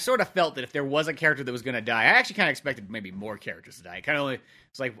I sort of felt that if there was a character that was going to die, I actually kind of expected maybe more characters to die.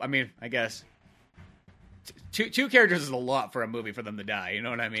 It's like, I mean, I guess. Two characters is a lot for a movie for them to die. You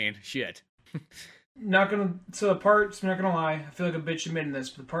know what I mean? Shit. Not gonna lie. I feel like a bitch admitting this,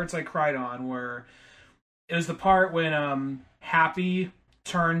 but the parts I cried on were it was the part when Happy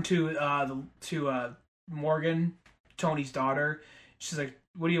turned to Morgan, Tony's daughter. She's like,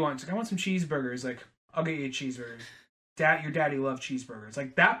 "What do you want?" She's like, "I want some cheeseburgers." Like, "I'll get you a cheeseburger." Your daddy loved cheeseburgers.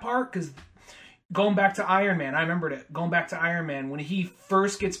 Like that part, because going back to Iron Man, I remembered it. Going back to Iron Man, when he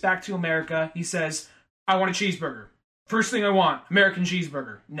first gets back to America, he says, I want a cheeseburger. First thing I want, American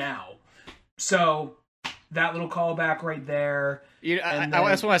cheeseburger, now. So, that little callback right there. I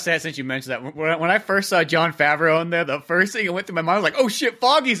just want to say, since you mentioned that, when I first saw Jon Favreau in there, the first thing that went through my mind was like, oh shit,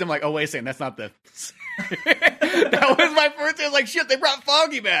 Foggy's. I'm like, oh wait a second, that's not the... That was my first thing. I was like, shit, they brought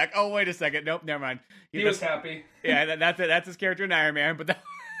Foggy back. Oh, wait a second. Nope, never mind. He was happy. Yeah, that's his character in Iron Man, but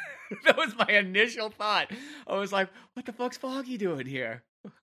that was my initial thought. I was like, what the fuck's Foggy doing here?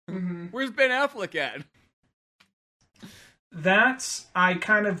 Mm-hmm. Where's Ben Affleck at? I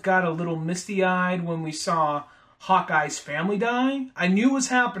kind of got a little misty-eyed when we saw Hawkeye's family die. I knew it was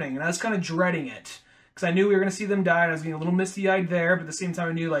happening, and I was kind of dreading it. Because I knew we were going to see them die, and I was getting a little misty-eyed there, but at the same time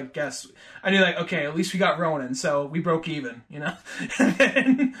I knew, okay, at least we got Ronan, so we broke even,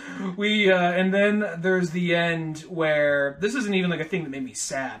 And then there's the end where, this isn't even like a thing that made me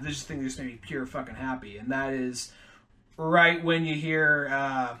sad, this is a thing that just made me pure fucking happy, and that is right when you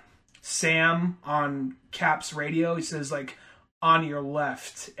hear Sam on Cap's radio, he says, like, on your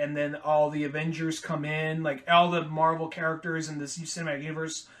left, and then all the Avengers come in, like, all the Marvel characters in this cinematic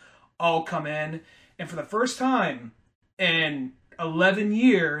universe all come in, and for the first time in 11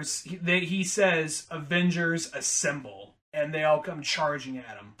 years, he says, Avengers assemble, and they all come charging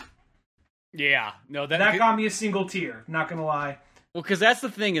at him. Yeah, no, that got me a single tear, not gonna lie. Well, because that's the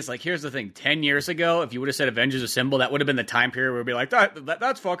thing, is like, here's the thing, 10 years ago, if you would have said Avengers Assemble, that would have been the time period where we'd be like,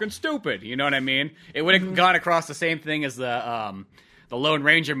 that's fucking stupid, you know what I mean? It would have gone across the same thing as the Lone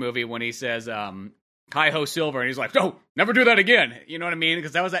Ranger movie when he says, Hi-Ho Silver, and he's like, no, never do that again, you know what I mean?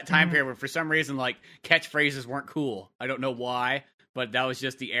 Because that was that time period where for some reason, like, catchphrases weren't cool. I don't know why, but that was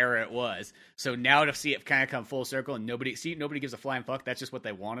just the era it was. So now to see it kind of come full circle and nobody gives a flying fuck. That's just what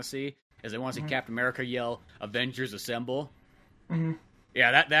they want to see. Is they want to see Captain America yell "Avengers Assemble." Mm-hmm.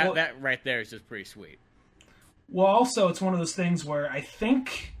 Yeah, that right there is just pretty sweet. Well, also it's one of those things where I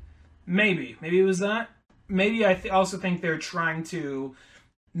think maybe it was that. Maybe I also think they're trying to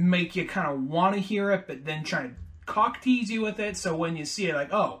make you kind of want to hear it, but then trying to cock tease you with it. So when you see it,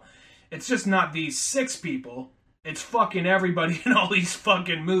 like, oh, it's just not these 6 people. It's fucking everybody in all these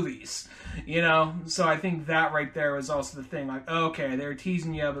fucking movies, you know? So I think that right there was also the thing. Like, okay, they were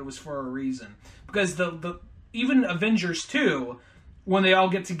teasing you, but it was for a reason. Because the even Avengers 2, when they all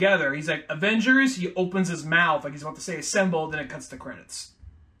get together, he's like, Avengers, he opens his mouth like he's about to say assemble, then it cuts to credits.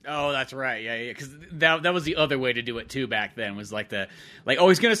 Oh, that's right. Yeah. Because that was the other way to do it too back then. Was like oh,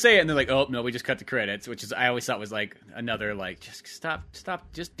 he's gonna say it, and they're like, oh no, we just cut the credits, which is I always thought was like another like just stop,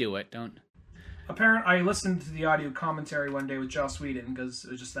 just do it, don't. Apparently, I listened to the audio commentary one day with Joss Whedon because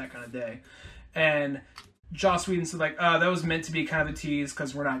it was just that kind of day, and Joss Whedon said like, that was meant to be kind of a tease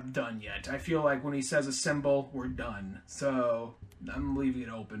because we're not done yet. I feel like when he says assemble, we're done. So I'm leaving it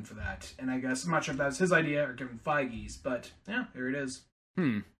open for that. And I guess I'm not sure if that's his idea or Kevin Feige's, but yeah, there it is.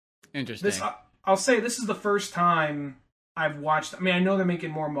 Interesting. I'll say this is the first time I've watched. I mean, I know they're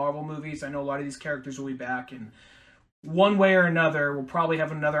making more Marvel movies. I know a lot of these characters will be back, and one way or another, we'll probably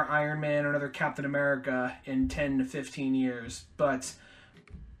have another Iron Man or another Captain America in 10 to 15 years. But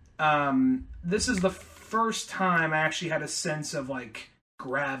this is the first time I actually had a sense of like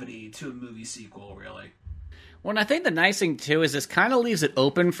gravity to a movie sequel, really. Well, and I think the nice thing, too, is this kind of leaves it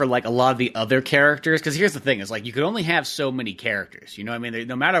open for, like, a lot of the other characters. Because here's the thing, is, like, you could only have so many characters. You know what I mean?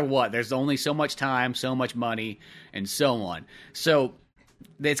 No matter what, there's only so much time, so much money, and so on. So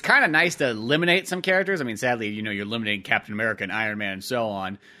it's kind of nice to eliminate some characters. I mean, sadly, you know, you're limiting Captain America and Iron Man and so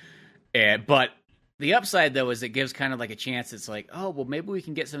on. But the upside, though, is it gives kind of like a chance. It's like, oh, well, maybe we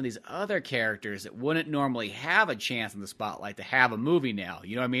can get some of these other characters that wouldn't normally have a chance in the spotlight to have a movie now.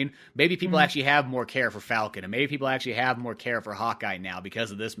 You know what I mean? Maybe people actually have more care for Falcon, and maybe people actually have more care for Hawkeye now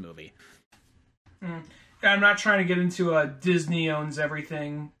because of this movie. I'm not trying to get into a Disney owns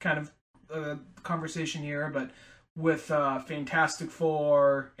everything kind of conversation here, but with Fantastic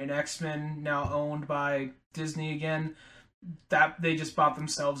Four and X-Men now owned by Disney again, that they just bought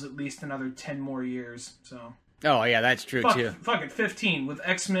themselves at least another 10 more years. So. Oh yeah, that's true too. Fuck it, 15 with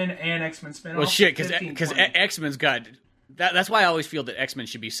X-Men and X-Men spinoff. Well, shit, because X-Men's got that's why I always feel that X-Men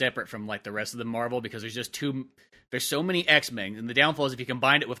should be separate from like the rest of the Marvel because there's so many X-Men, and the downfall is if you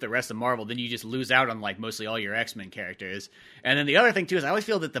combine it with the rest of Marvel, then you just lose out on like mostly all your X-Men characters. And then the other thing too is I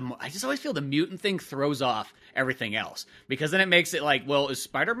just always feel the mutant thing throws off everything else because then it makes it like, well, is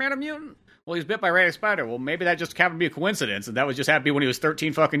Spider-Man a mutant? Well, he's bit by a radic spider. Well, maybe that just happened to be a coincidence, and that was just happened when he was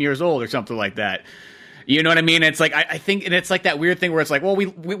 13 fucking years old or something like that. You know what I mean? It's like I think, and it's like that weird thing where it's like, well, we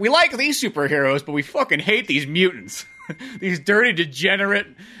like these superheroes, but we fucking hate these mutants, these dirty, degenerate,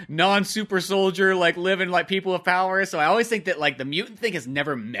 non-super soldier, like living like people of power. So I always think that like the mutant thing has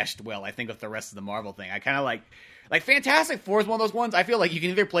never meshed well. I think with the rest of the Marvel thing, I kind of like Fantastic Four is one of those ones. I feel like you can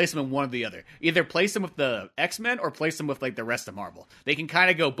either place them in one or the other. Either place them with the X-Men or place them with like the rest of Marvel. They can kind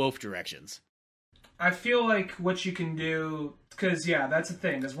of go both directions. I feel like what you can do, because yeah, that's the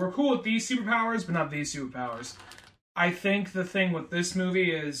thing. Because we're cool with these superpowers, but not these superpowers. I think the thing with this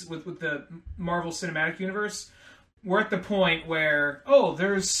movie is with the Marvel Cinematic Universe, we're at the point where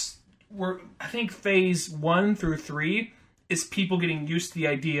I think phase 1 through 3 is people getting used to the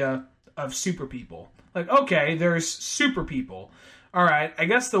idea of super people. Like, okay, there's super people. All right, I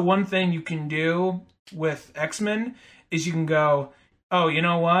guess the one thing you can do with X-Men is you can go, oh, you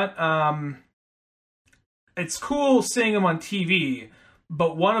know what? It's cool seeing them on TV,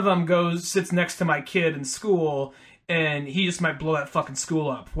 but one of them sits next to my kid in school, and he just might blow that fucking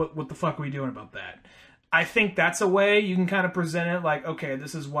school up. What the fuck are we doing about that? I think that's a way you can kind of present it, like, okay,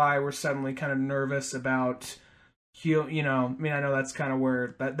 this is why we're suddenly kind of nervous about, you know, I mean, I know that's kind of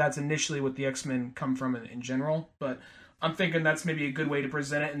where, that's initially what the X-Men come from in general, but I'm thinking that's maybe a good way to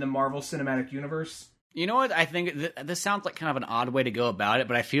present it in the Marvel Cinematic Universe. You know what? I think this sounds like kind of an odd way to go about it,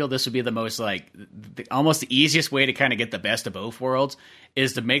 but I feel this would be the most like almost the easiest way to kind of get the best of both worlds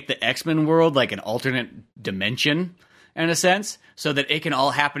is to make the X-Men world like an alternate dimension in a sense, so that it can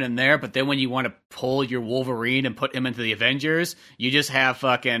all happen in there. But then when you want to pull your Wolverine and put him into the Avengers, you just have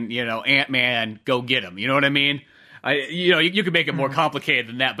fucking, you know, Ant-Man go get him. You know what I mean? You could make it more complicated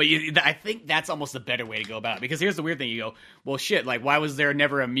than that, but I think that's almost the better way to go about it. Because here's the weird thing: you go, well, shit, like why was there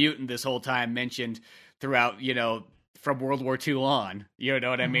never a mutant this whole time mentioned throughout, you know, from World War II on? You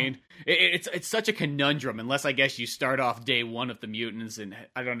know what I mean? It's such a conundrum, unless I guess you start off day one of the mutants, and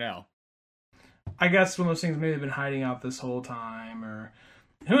I don't know. I guess one of those things maybe they've been hiding out this whole time, or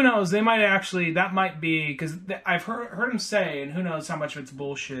who knows? They might actually. That might be because I've heard him say, and who knows how much of it's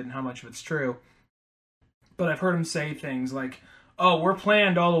bullshit and how much of it's true. But I've heard him say things like, "Oh, we're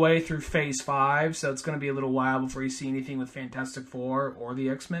planned all the way through Phase 5, so it's going to be a little while before you see anything with Fantastic Four or the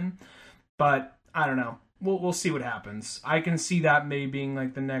X-Men." But I don't know. We'll see what happens. I can see that maybe being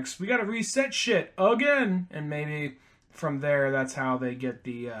like the next. We got to reset shit again, and maybe from there, that's how they get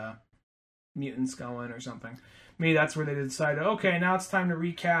the mutants going or something. Maybe that's where they decide, okay, now it's time to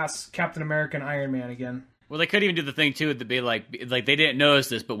recast Captain America and Iron Man again. Well, they could even do the thing, too, to be like they didn't notice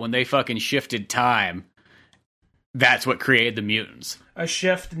this, but when they fucking shifted time, that's what created the mutants. A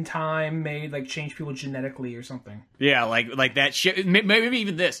shift in time made, like, change people genetically or something. Yeah, like that shit. Maybe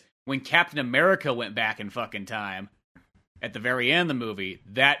even this. When Captain America went back in fucking time, at the very end of the movie,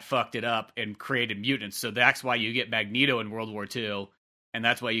 that fucked it up and created mutants. So that's why you get Magneto in World War II, and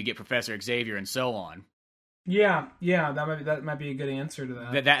that's why you get Professor Xavier and so on. Yeah, that might be a good answer to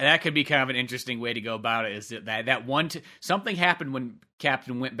that. That could be kind of an interesting way to go about it. Is that one something happened when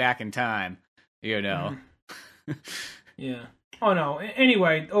Captain went back in time, you know? Yeah. Oh no.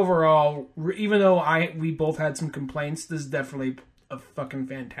 Anyway, overall, even though we both had some complaints, this is definitely a fucking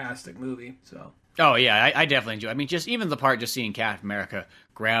fantastic movie. So. Oh yeah, I definitely enjoy. I mean, just even the part just seeing Captain America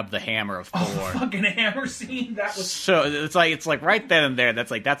grab the hammer of Thor. Oh, fucking hammer scene. That was so. It's like right then and there.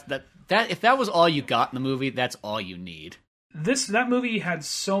 That's if that was all you got in the movie, that's all you need. That movie had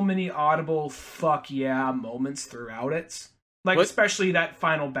so many audible fuck yeah moments throughout it. Like, especially that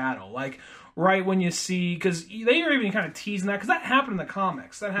final battle. Like, right when you see, because they were even kind of teasing that, because that happened in the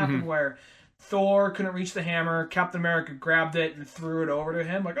comics. That happened where Thor couldn't reach the hammer, Captain America grabbed it and threw it over to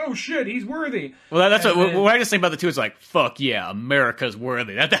him, like, oh shit, he's worthy. Well, that's what I just think about the two is like, fuck yeah, America's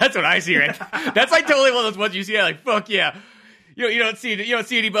worthy. That's what I see, right? That's like totally one of those ones you see, like, fuck yeah. You don't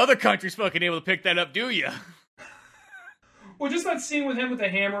see any other countries fucking able to pick that up, do you? Well, just that scene with him with the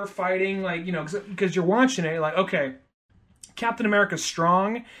hammer fighting, like, you know, because you're watching it, you're like, okay, Captain America's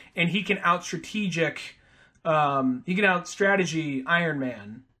strong, and he can out-strategy Iron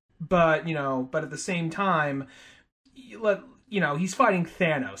Man. But at the same time, he's fighting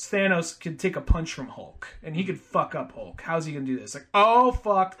Thanos. Thanos could take a punch from Hulk, and he could fuck up Hulk. How's he gonna do this? Like, oh,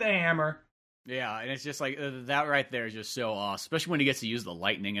 fuck the hammer. Yeah, and it's just like, that right there is just so awesome. Especially when he gets to use the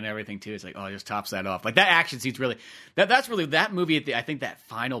lightning and everything, too. It's like, oh, it just tops that off. Like, that action scene's really... That's really... That movie, I think that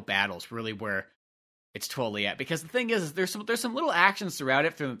final battle's really where it's totally at. Because the thing is there's some little actions throughout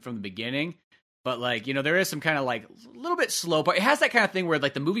it from the beginning. But, like, there is some kind of, like, a little bit slow. But it has that kind of thing where,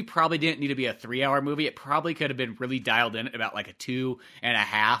 like, the movie probably didn't need to be a 3-hour movie. It probably could have been really dialed in at about, like, a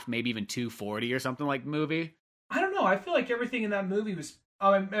 2.5, maybe even 2:40 or something like movie. I don't know. I feel like everything in that movie was...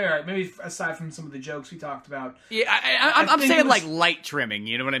 all right, maybe aside from some of the jokes we talked about. Yeah, I'm saying, like, light trimming,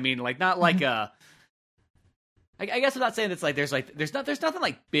 you know what I mean? Like, not like I guess I'm not saying it's like there's nothing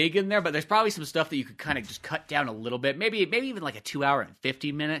like big in there, but there's probably some stuff that you could kind of just cut down a little bit. Maybe even like a 2-hour and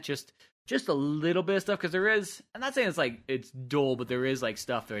 50-minute, just a little bit of stuff, because there is, I'm not saying it's like it's dull, but there is like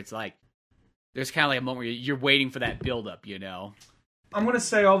stuff where it's like there's kind of like a moment where you're waiting for that build up, I'm gonna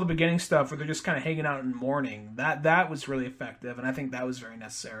say all the beginning stuff where they're just kind of hanging out in mourning. That was really effective, and I think that was very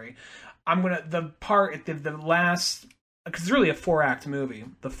necessary. The part at the last, because it's really a 4-act movie.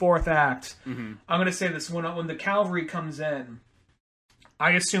 The 4th act, I'm gonna say this: when the cavalry comes in,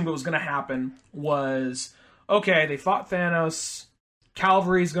 I assumed what was gonna happen was, okay, they fought Thanos.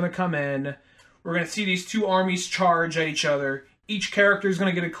 Cavalry's going to come in. We're going to see these two armies charge at each other. Each character is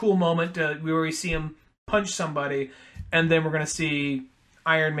going to get a cool moment where we see him punch somebody. And then we're going to see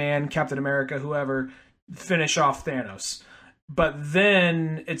Iron Man, Captain America, whoever, finish off Thanos. But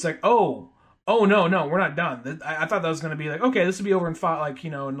then it's like, oh no, we're not done. I thought that was going to be like, okay, this will be over in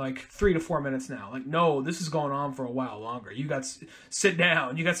in like 3 to 4 minutes now. Like, no, this is going on for a while longer. You got sit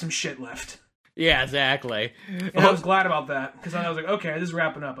down. You got some shit left. Yeah, exactly. And I was glad about that, because I was like, okay, this is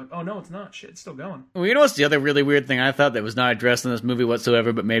wrapping up. Like, oh, no, it's not. Shit, it's still going. Well, you know what's the other really weird thing I thought that was not addressed in this movie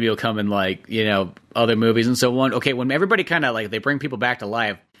whatsoever, but maybe it'll come in, like, other movies and so on. Okay, when everybody kind of, like, they bring people back to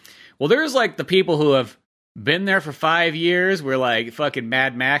life, well, there's, like, the people who have been there for 5 years, where, like, fucking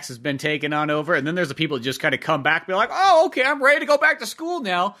Mad Max has been taken on over, and then there's the people that just kind of come back and be like, oh, okay, I'm ready to go back to school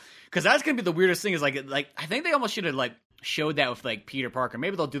now. Because that's going to be the weirdest thing is, like, I think they almost should have, like, showed that with, like, Peter Parker.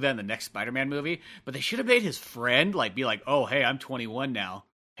 Maybe they'll do that in the next Spider-Man movie, but they should have made his friend, like, be like, oh, hey, I'm 21 now.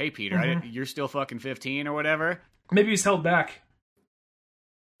 Hey, Peter, you're still fucking 15 or whatever. Maybe he's held back.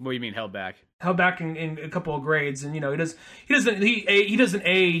 What do you mean held back? Held back in a couple of grades, and he doesn't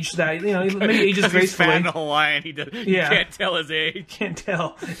age that, maybe ages gracefully. He's fat and Hawaiian. He can't tell his age. Can't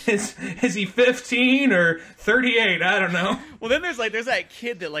tell. Is he 15 or 38? I don't know. Well, then there's that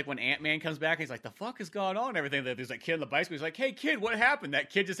kid that like when Ant-Man comes back, he's like, the fuck is going on and everything. There's that kid on the bicycle. He's like, hey kid, what happened? That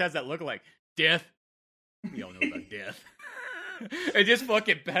kid just has that look of like death. We all know about death. It just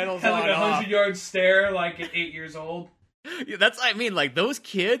fucking pedals on like a off. 100-yard stare, like at 8 years old. Yeah, that's what I mean. Like, those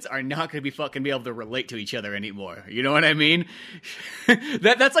kids are not going to be able to relate to each other anymore. You know what I mean?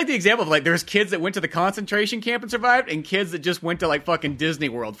 That's like the example of like there's kids that went to the concentration camp and survived, and kids that just went to like fucking Disney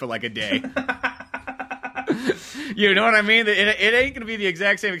World for like a day. You know what I mean? It ain't going to be the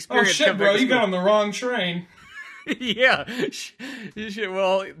exact same experience. Oh shit, bro! You got on the wrong train. Yeah.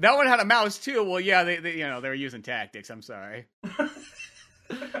 Well, that one had a mouse too. Well, yeah, they were using tactics. I'm sorry.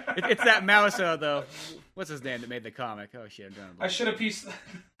 It's that mouse, though. What's his name that made the comic? Oh shit, I'm done. I should have pieced.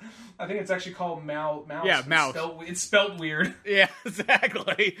 I think it's actually called Mouse. Yeah, Mouse. It's spelled weird. Yeah,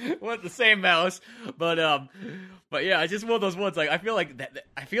 exactly. What the same mouse, but yeah, it's just one of those ones. Like I feel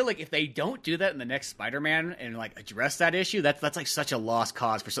like if they don't do that in the next Spider-Man and like address that issue, that's like such a lost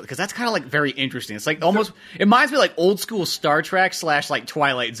cause for something, because that's kind of like very interesting. It's like almost it reminds me of like old school Star Trek / like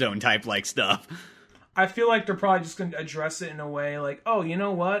Twilight Zone type like stuff. I feel like they're probably just going to address it in a way like, oh, you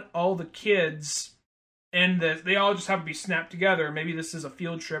know what? All the kids and they all just have to be snapped together. Maybe this is a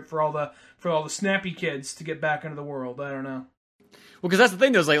field trip for all the snappy kids to get back into the world. I don't know. Well, because that's the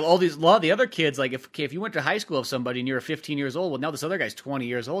thing, though, is like a lot of the other kids, like if you went to high school with somebody and you were 15 years old, well, now this other guy's 20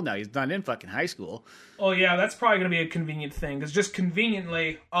 years old now. He's not in fucking high school. Oh yeah, that's probably going to be a convenient thing, because just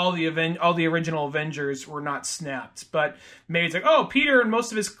conveniently, all the original Avengers were not snapped. But maybe it's like, oh, Peter and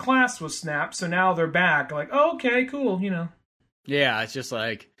most of his class was snapped, so now they're back. Like, oh, okay, cool, Yeah, it's just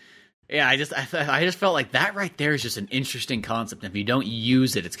like. Yeah, I just felt like that right there is just an interesting concept. If you don't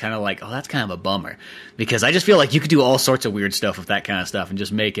use it, it's kind of like, oh, that's kind of a bummer. Because I just feel like you could do all sorts of weird stuff with that kind of stuff and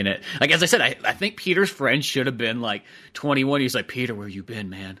just making it... Like, as I said, I think Peter's friend should have been, like, 21. He's like, Peter, where you been,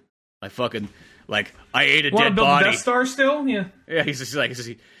 man? Like, fucking... Like, I ate a dead body. Want to build a Death Star still? Yeah. Yeah, he's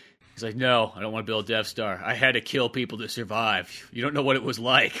like, no, I don't want to build a Death Star. I had to kill people to survive. You don't know what it was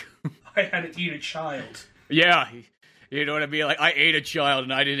like. I had to eat a child. Yeah, you know what I mean? Like, I ate a child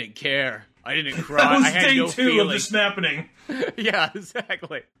and I didn't care. I didn't cry. That was I had day no 2 feeling. of the snapping. Yeah,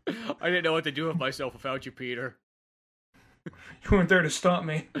 exactly. I didn't know what to do with myself without you, Peter. You weren't there to stop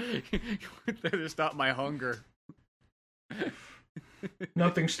me. You weren't there to stop my hunger.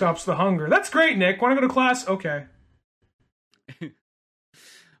 Nothing stops the hunger. That's great, Nick. Want to go to class? Okay.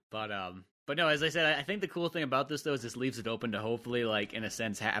 But no, as I said, I think the cool thing about this, though, is this leaves it open to hopefully, like, in a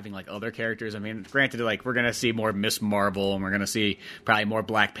sense, having, like, other characters. I mean, granted, like, we're going to see more Miss Marvel, and we're going to see probably more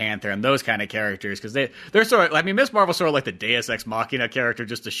Black Panther and those kind of characters, because they're sort of, I mean, Miss Marvel's sort of like the Deus Ex Machina character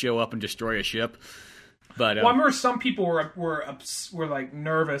just to show up and destroy a ship. But well, I remember some people were like,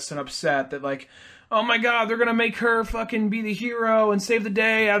 nervous and upset that, like, oh my god, they're going to make her fucking be the hero and save the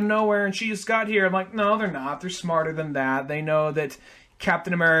day out of nowhere, and she just got here. I'm like, no, they're not. They're smarter than that. They know that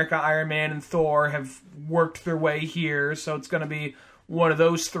Captain America, Iron Man, and Thor have worked their way here, so it's going to be one of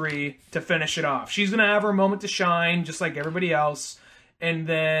those three to finish it off. She's going to have her moment to shine, just like everybody else, and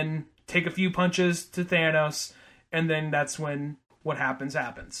then take a few punches to Thanos, and then that's when what happens.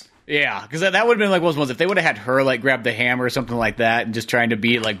 Yeah, because that would have been like one of those ones, if they would have had her like grab the hammer or something like that, and just trying to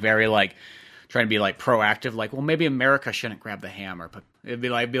be like very like trying to be like proactive, like, well, maybe America shouldn't grab the hammer, but it'd be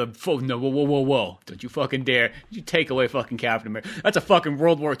like, oh, no, whoa, don't you fucking dare. You take away fucking Captain America. That's a fucking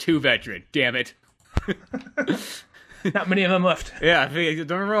World War II veteran, damn it. Not many of them left. Yeah, don't get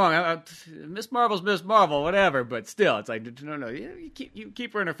me wrong, Miss Marvel's Miss Marvel, whatever, but still, it's like, no, you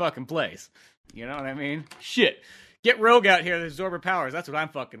keep her in her fucking place. You know what I mean? Shit. Get Rogue out here to absorb her powers, that's what I'm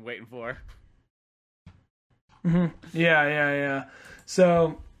fucking waiting for. Mm-hmm. Yeah.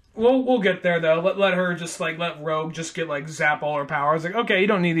 So... We'll get there, though. Let her just, like, let Rogue just get, like, zap all her powers. Like, okay, you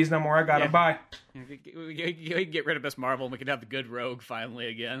don't need these no more. I got them. Bye. You get rid of Miss Marvel and we can have the good Rogue finally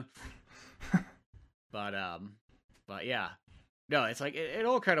again. But yeah. No, it's like, it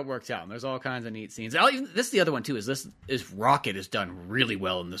all kind of works out, and there's all kinds of neat scenes. This is the other one, too, is Rocket is done really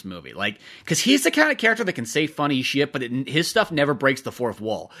well in this movie. Like, because he's the kind of character that can say funny shit, but his stuff never breaks the fourth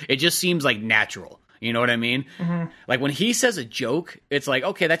wall. It just seems, like, natural. You know what I mean? Mm-hmm. Like, when he says a joke, it's like,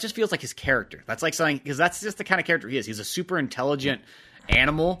 okay, that just feels like his character. That's like something, because that's just the kind of character he is. He's a super intelligent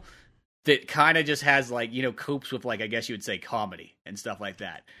animal that kind of just has, like, you know, copes with, like, I guess you would say comedy and stuff like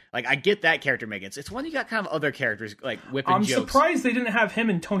that. Like, I get that character making it. It's when you got kind of other characters, like, whipping jokes. I'm surprised they didn't have him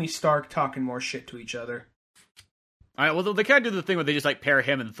and Tony Stark talking more shit to each other. All right, well, they kind of do the thing where they just, like, pair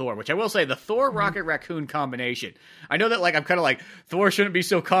him and Thor, which I will say, the Thor-Rocket Raccoon combination. I know that, like, I'm kind of like, Thor shouldn't be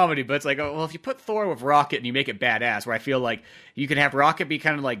so comedy, but it's like, oh, well, if you put Thor with Rocket and you make it badass, where I feel like you can have Rocket be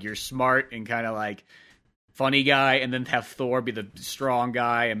kind of like your smart and kind of, like, funny guy, and then have Thor be the strong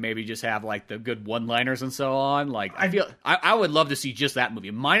guy, and maybe just have, like, the good one-liners and so on. Like, I would love to see just that movie.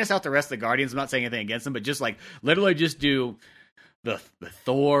 Minus out the rest of the Guardians. I'm not saying anything against them, but just, like, literally just do the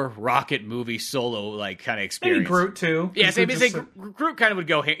Thor Rocket movie solo, like, kind of experience. Maybe Groot too. Yeah, Groot kind of would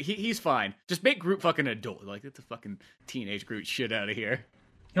go. He's fine. Just make Groot fucking adult. Like, get the fucking teenage Groot shit out of here.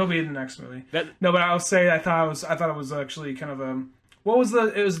 He'll be in the next movie. No, but I'll say I thought it was actually kind of what was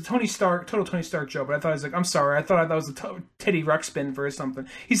it was a total Tony Stark joke, but I thought it was like, I'm sorry, I thought that was a Teddy Ruxpin for something.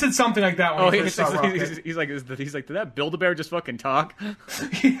 He said something like that when he first saw Rocket. He's like, did that Build-A-Bear just fucking talk?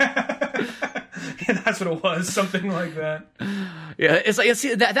 Yeah. Yeah, that's what it was, something like that. Yeah, it's like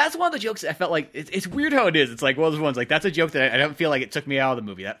that's one of the jokes I felt like it's weird how it is. It's like one of those ones like that's a joke that I don't feel like it took me out of the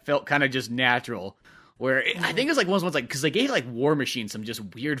movie. That felt kind of just natural. Where I think it was like one of those ones like because they gave like War Machine some just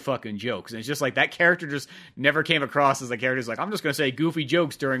weird fucking jokes, and it's just like that character just never came across as the character's like I'm just gonna say goofy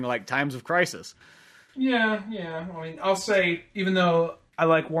jokes during like times of crisis. Yeah. I mean, I'll say even though I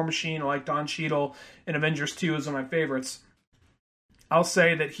like War Machine, I like Don Cheadle, and Avengers 2 is one of my favorites. I'll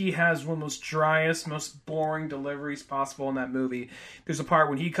say that he has one of the most driest, most boring deliveries possible in that movie. There's a part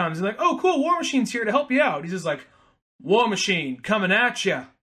when he comes and like, oh, cool, War Machine's here to help you out. He's just like, War Machine, coming at you.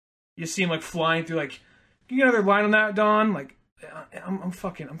 You see him like flying through like, can you get another line on that, Don? Like, I'm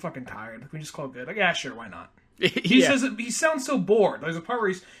fucking tired. Like, we just call it good. Like, yeah, sure, why not? He says it, he sounds so bored. There's a part where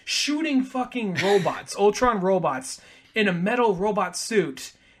he's shooting fucking robots, Ultron robots, in a metal robot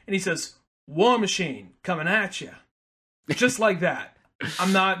suit, and he says, War Machine, coming at you. Just like that.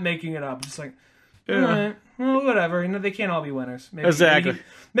 I'm not making it up. Just like, all right, well, whatever. You know, they can't all be winners. Exactly.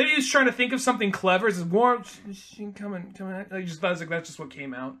 Maybe he was trying to think of something clever. It's War Machine coming. Like, just that's just what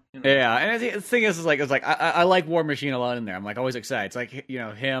came out. You know? Yeah, and the thing is like I like War Machine a lot in there. I'm like always excited. It's like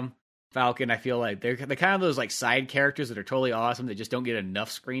him, Falcon. I feel like they're kind of those like side characters that are totally awesome that just don't get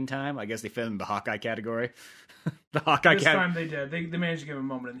enough screen time. I guess they fit in the Hawkeye category. The Hawkeye this time they did. They managed to give him a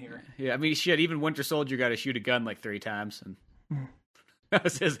moment in here. Yeah, I mean shit. Even Winter Soldier got to shoot a gun like 3 times and.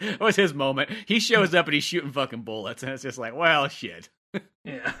 That was his moment. He shows up and he's shooting fucking bullets, and it's just like, well, shit.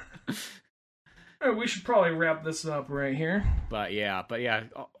 Yeah. All right, we should probably wrap this up right here. But yeah,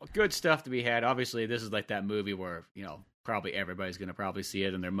 good stuff to be had. Obviously, this is like that movie where probably everybody's gonna probably see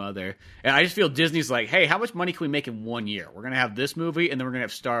it and their mother. And I just feel Disney's like, hey, how much money can we make in 1 year? We're gonna have this movie, and then we're gonna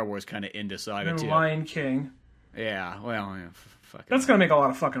have Star Wars kind of into saga too. Lion King. Yeah, well, that's gonna make a lot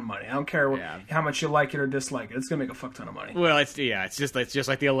of fucking money. I don't care how much you like it or dislike it. It's gonna make a fuck ton of money. Well, it's just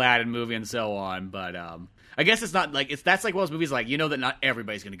like the Aladdin movie and so on. But I guess it's not like that's like one of those movies like that not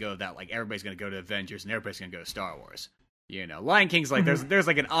everybody's gonna go to that. Like everybody's gonna go to Avengers and everybody's gonna go to Star Wars. Lion King's like there's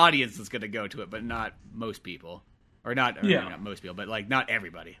like an audience that's gonna go to it, but not most people, or not most people, but like not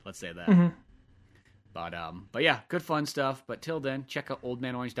everybody. Let's say that. Mm-hmm. But yeah, good fun stuff. But till then, check out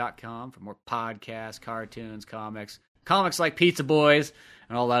oldmanorange.com for more podcasts, cartoons, comics like Pizza Boys,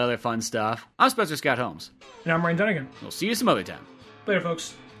 and all that other fun stuff. I'm Spencer Scott Holmes. And I'm Ryan Dunnigan. We'll see you some other time. Later,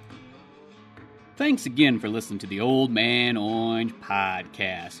 folks. Thanks again for listening to the Old Man Orange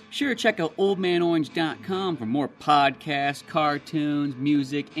podcast. Sure, check out oldmanorange.com for more podcasts, cartoons,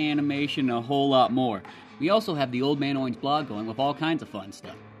 music, animation, and a whole lot more. We also have the Old Man Orange blog going with all kinds of fun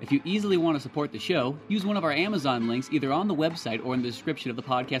stuff. If you easily want to support the show, use one of our Amazon links either on the website or in the description of the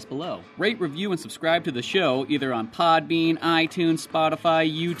podcast below. Rate, review, and subscribe to the show either on Podbean, iTunes,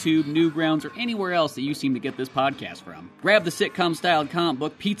 Spotify, YouTube, Newgrounds, or anywhere else that you seem to get this podcast from. Grab the sitcom-styled comic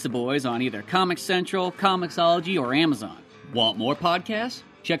book Pizza Boys on either Comics Central, Comixology, or Amazon. Want more podcasts?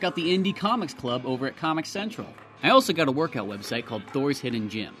 Check out the Indie Comics Club over at Comics Central. I also got a workout website called Thor's Hidden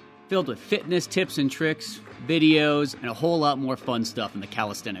Gym, filled with fitness tips and tricks, videos, and a whole lot more fun stuff in the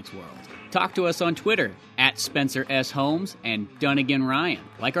calisthenics world. Talk to us on Twitter at Spencer S. Holmes and Dunnigan Ryan.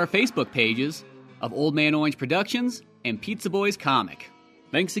 Like our Facebook pages of Old Man Orange Productions and Pizza Boys Comic.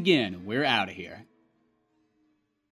 Thanks again. We're out of here.